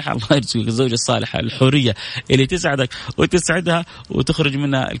زوجة صالحة. الله يرزقك الزوجة الصالحة الحورية اللي تسعدك وتسعدها وتخرج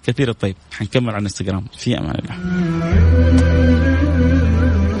منها الكثير الطيب. حنكمل على الانستغرام. في أمان الله.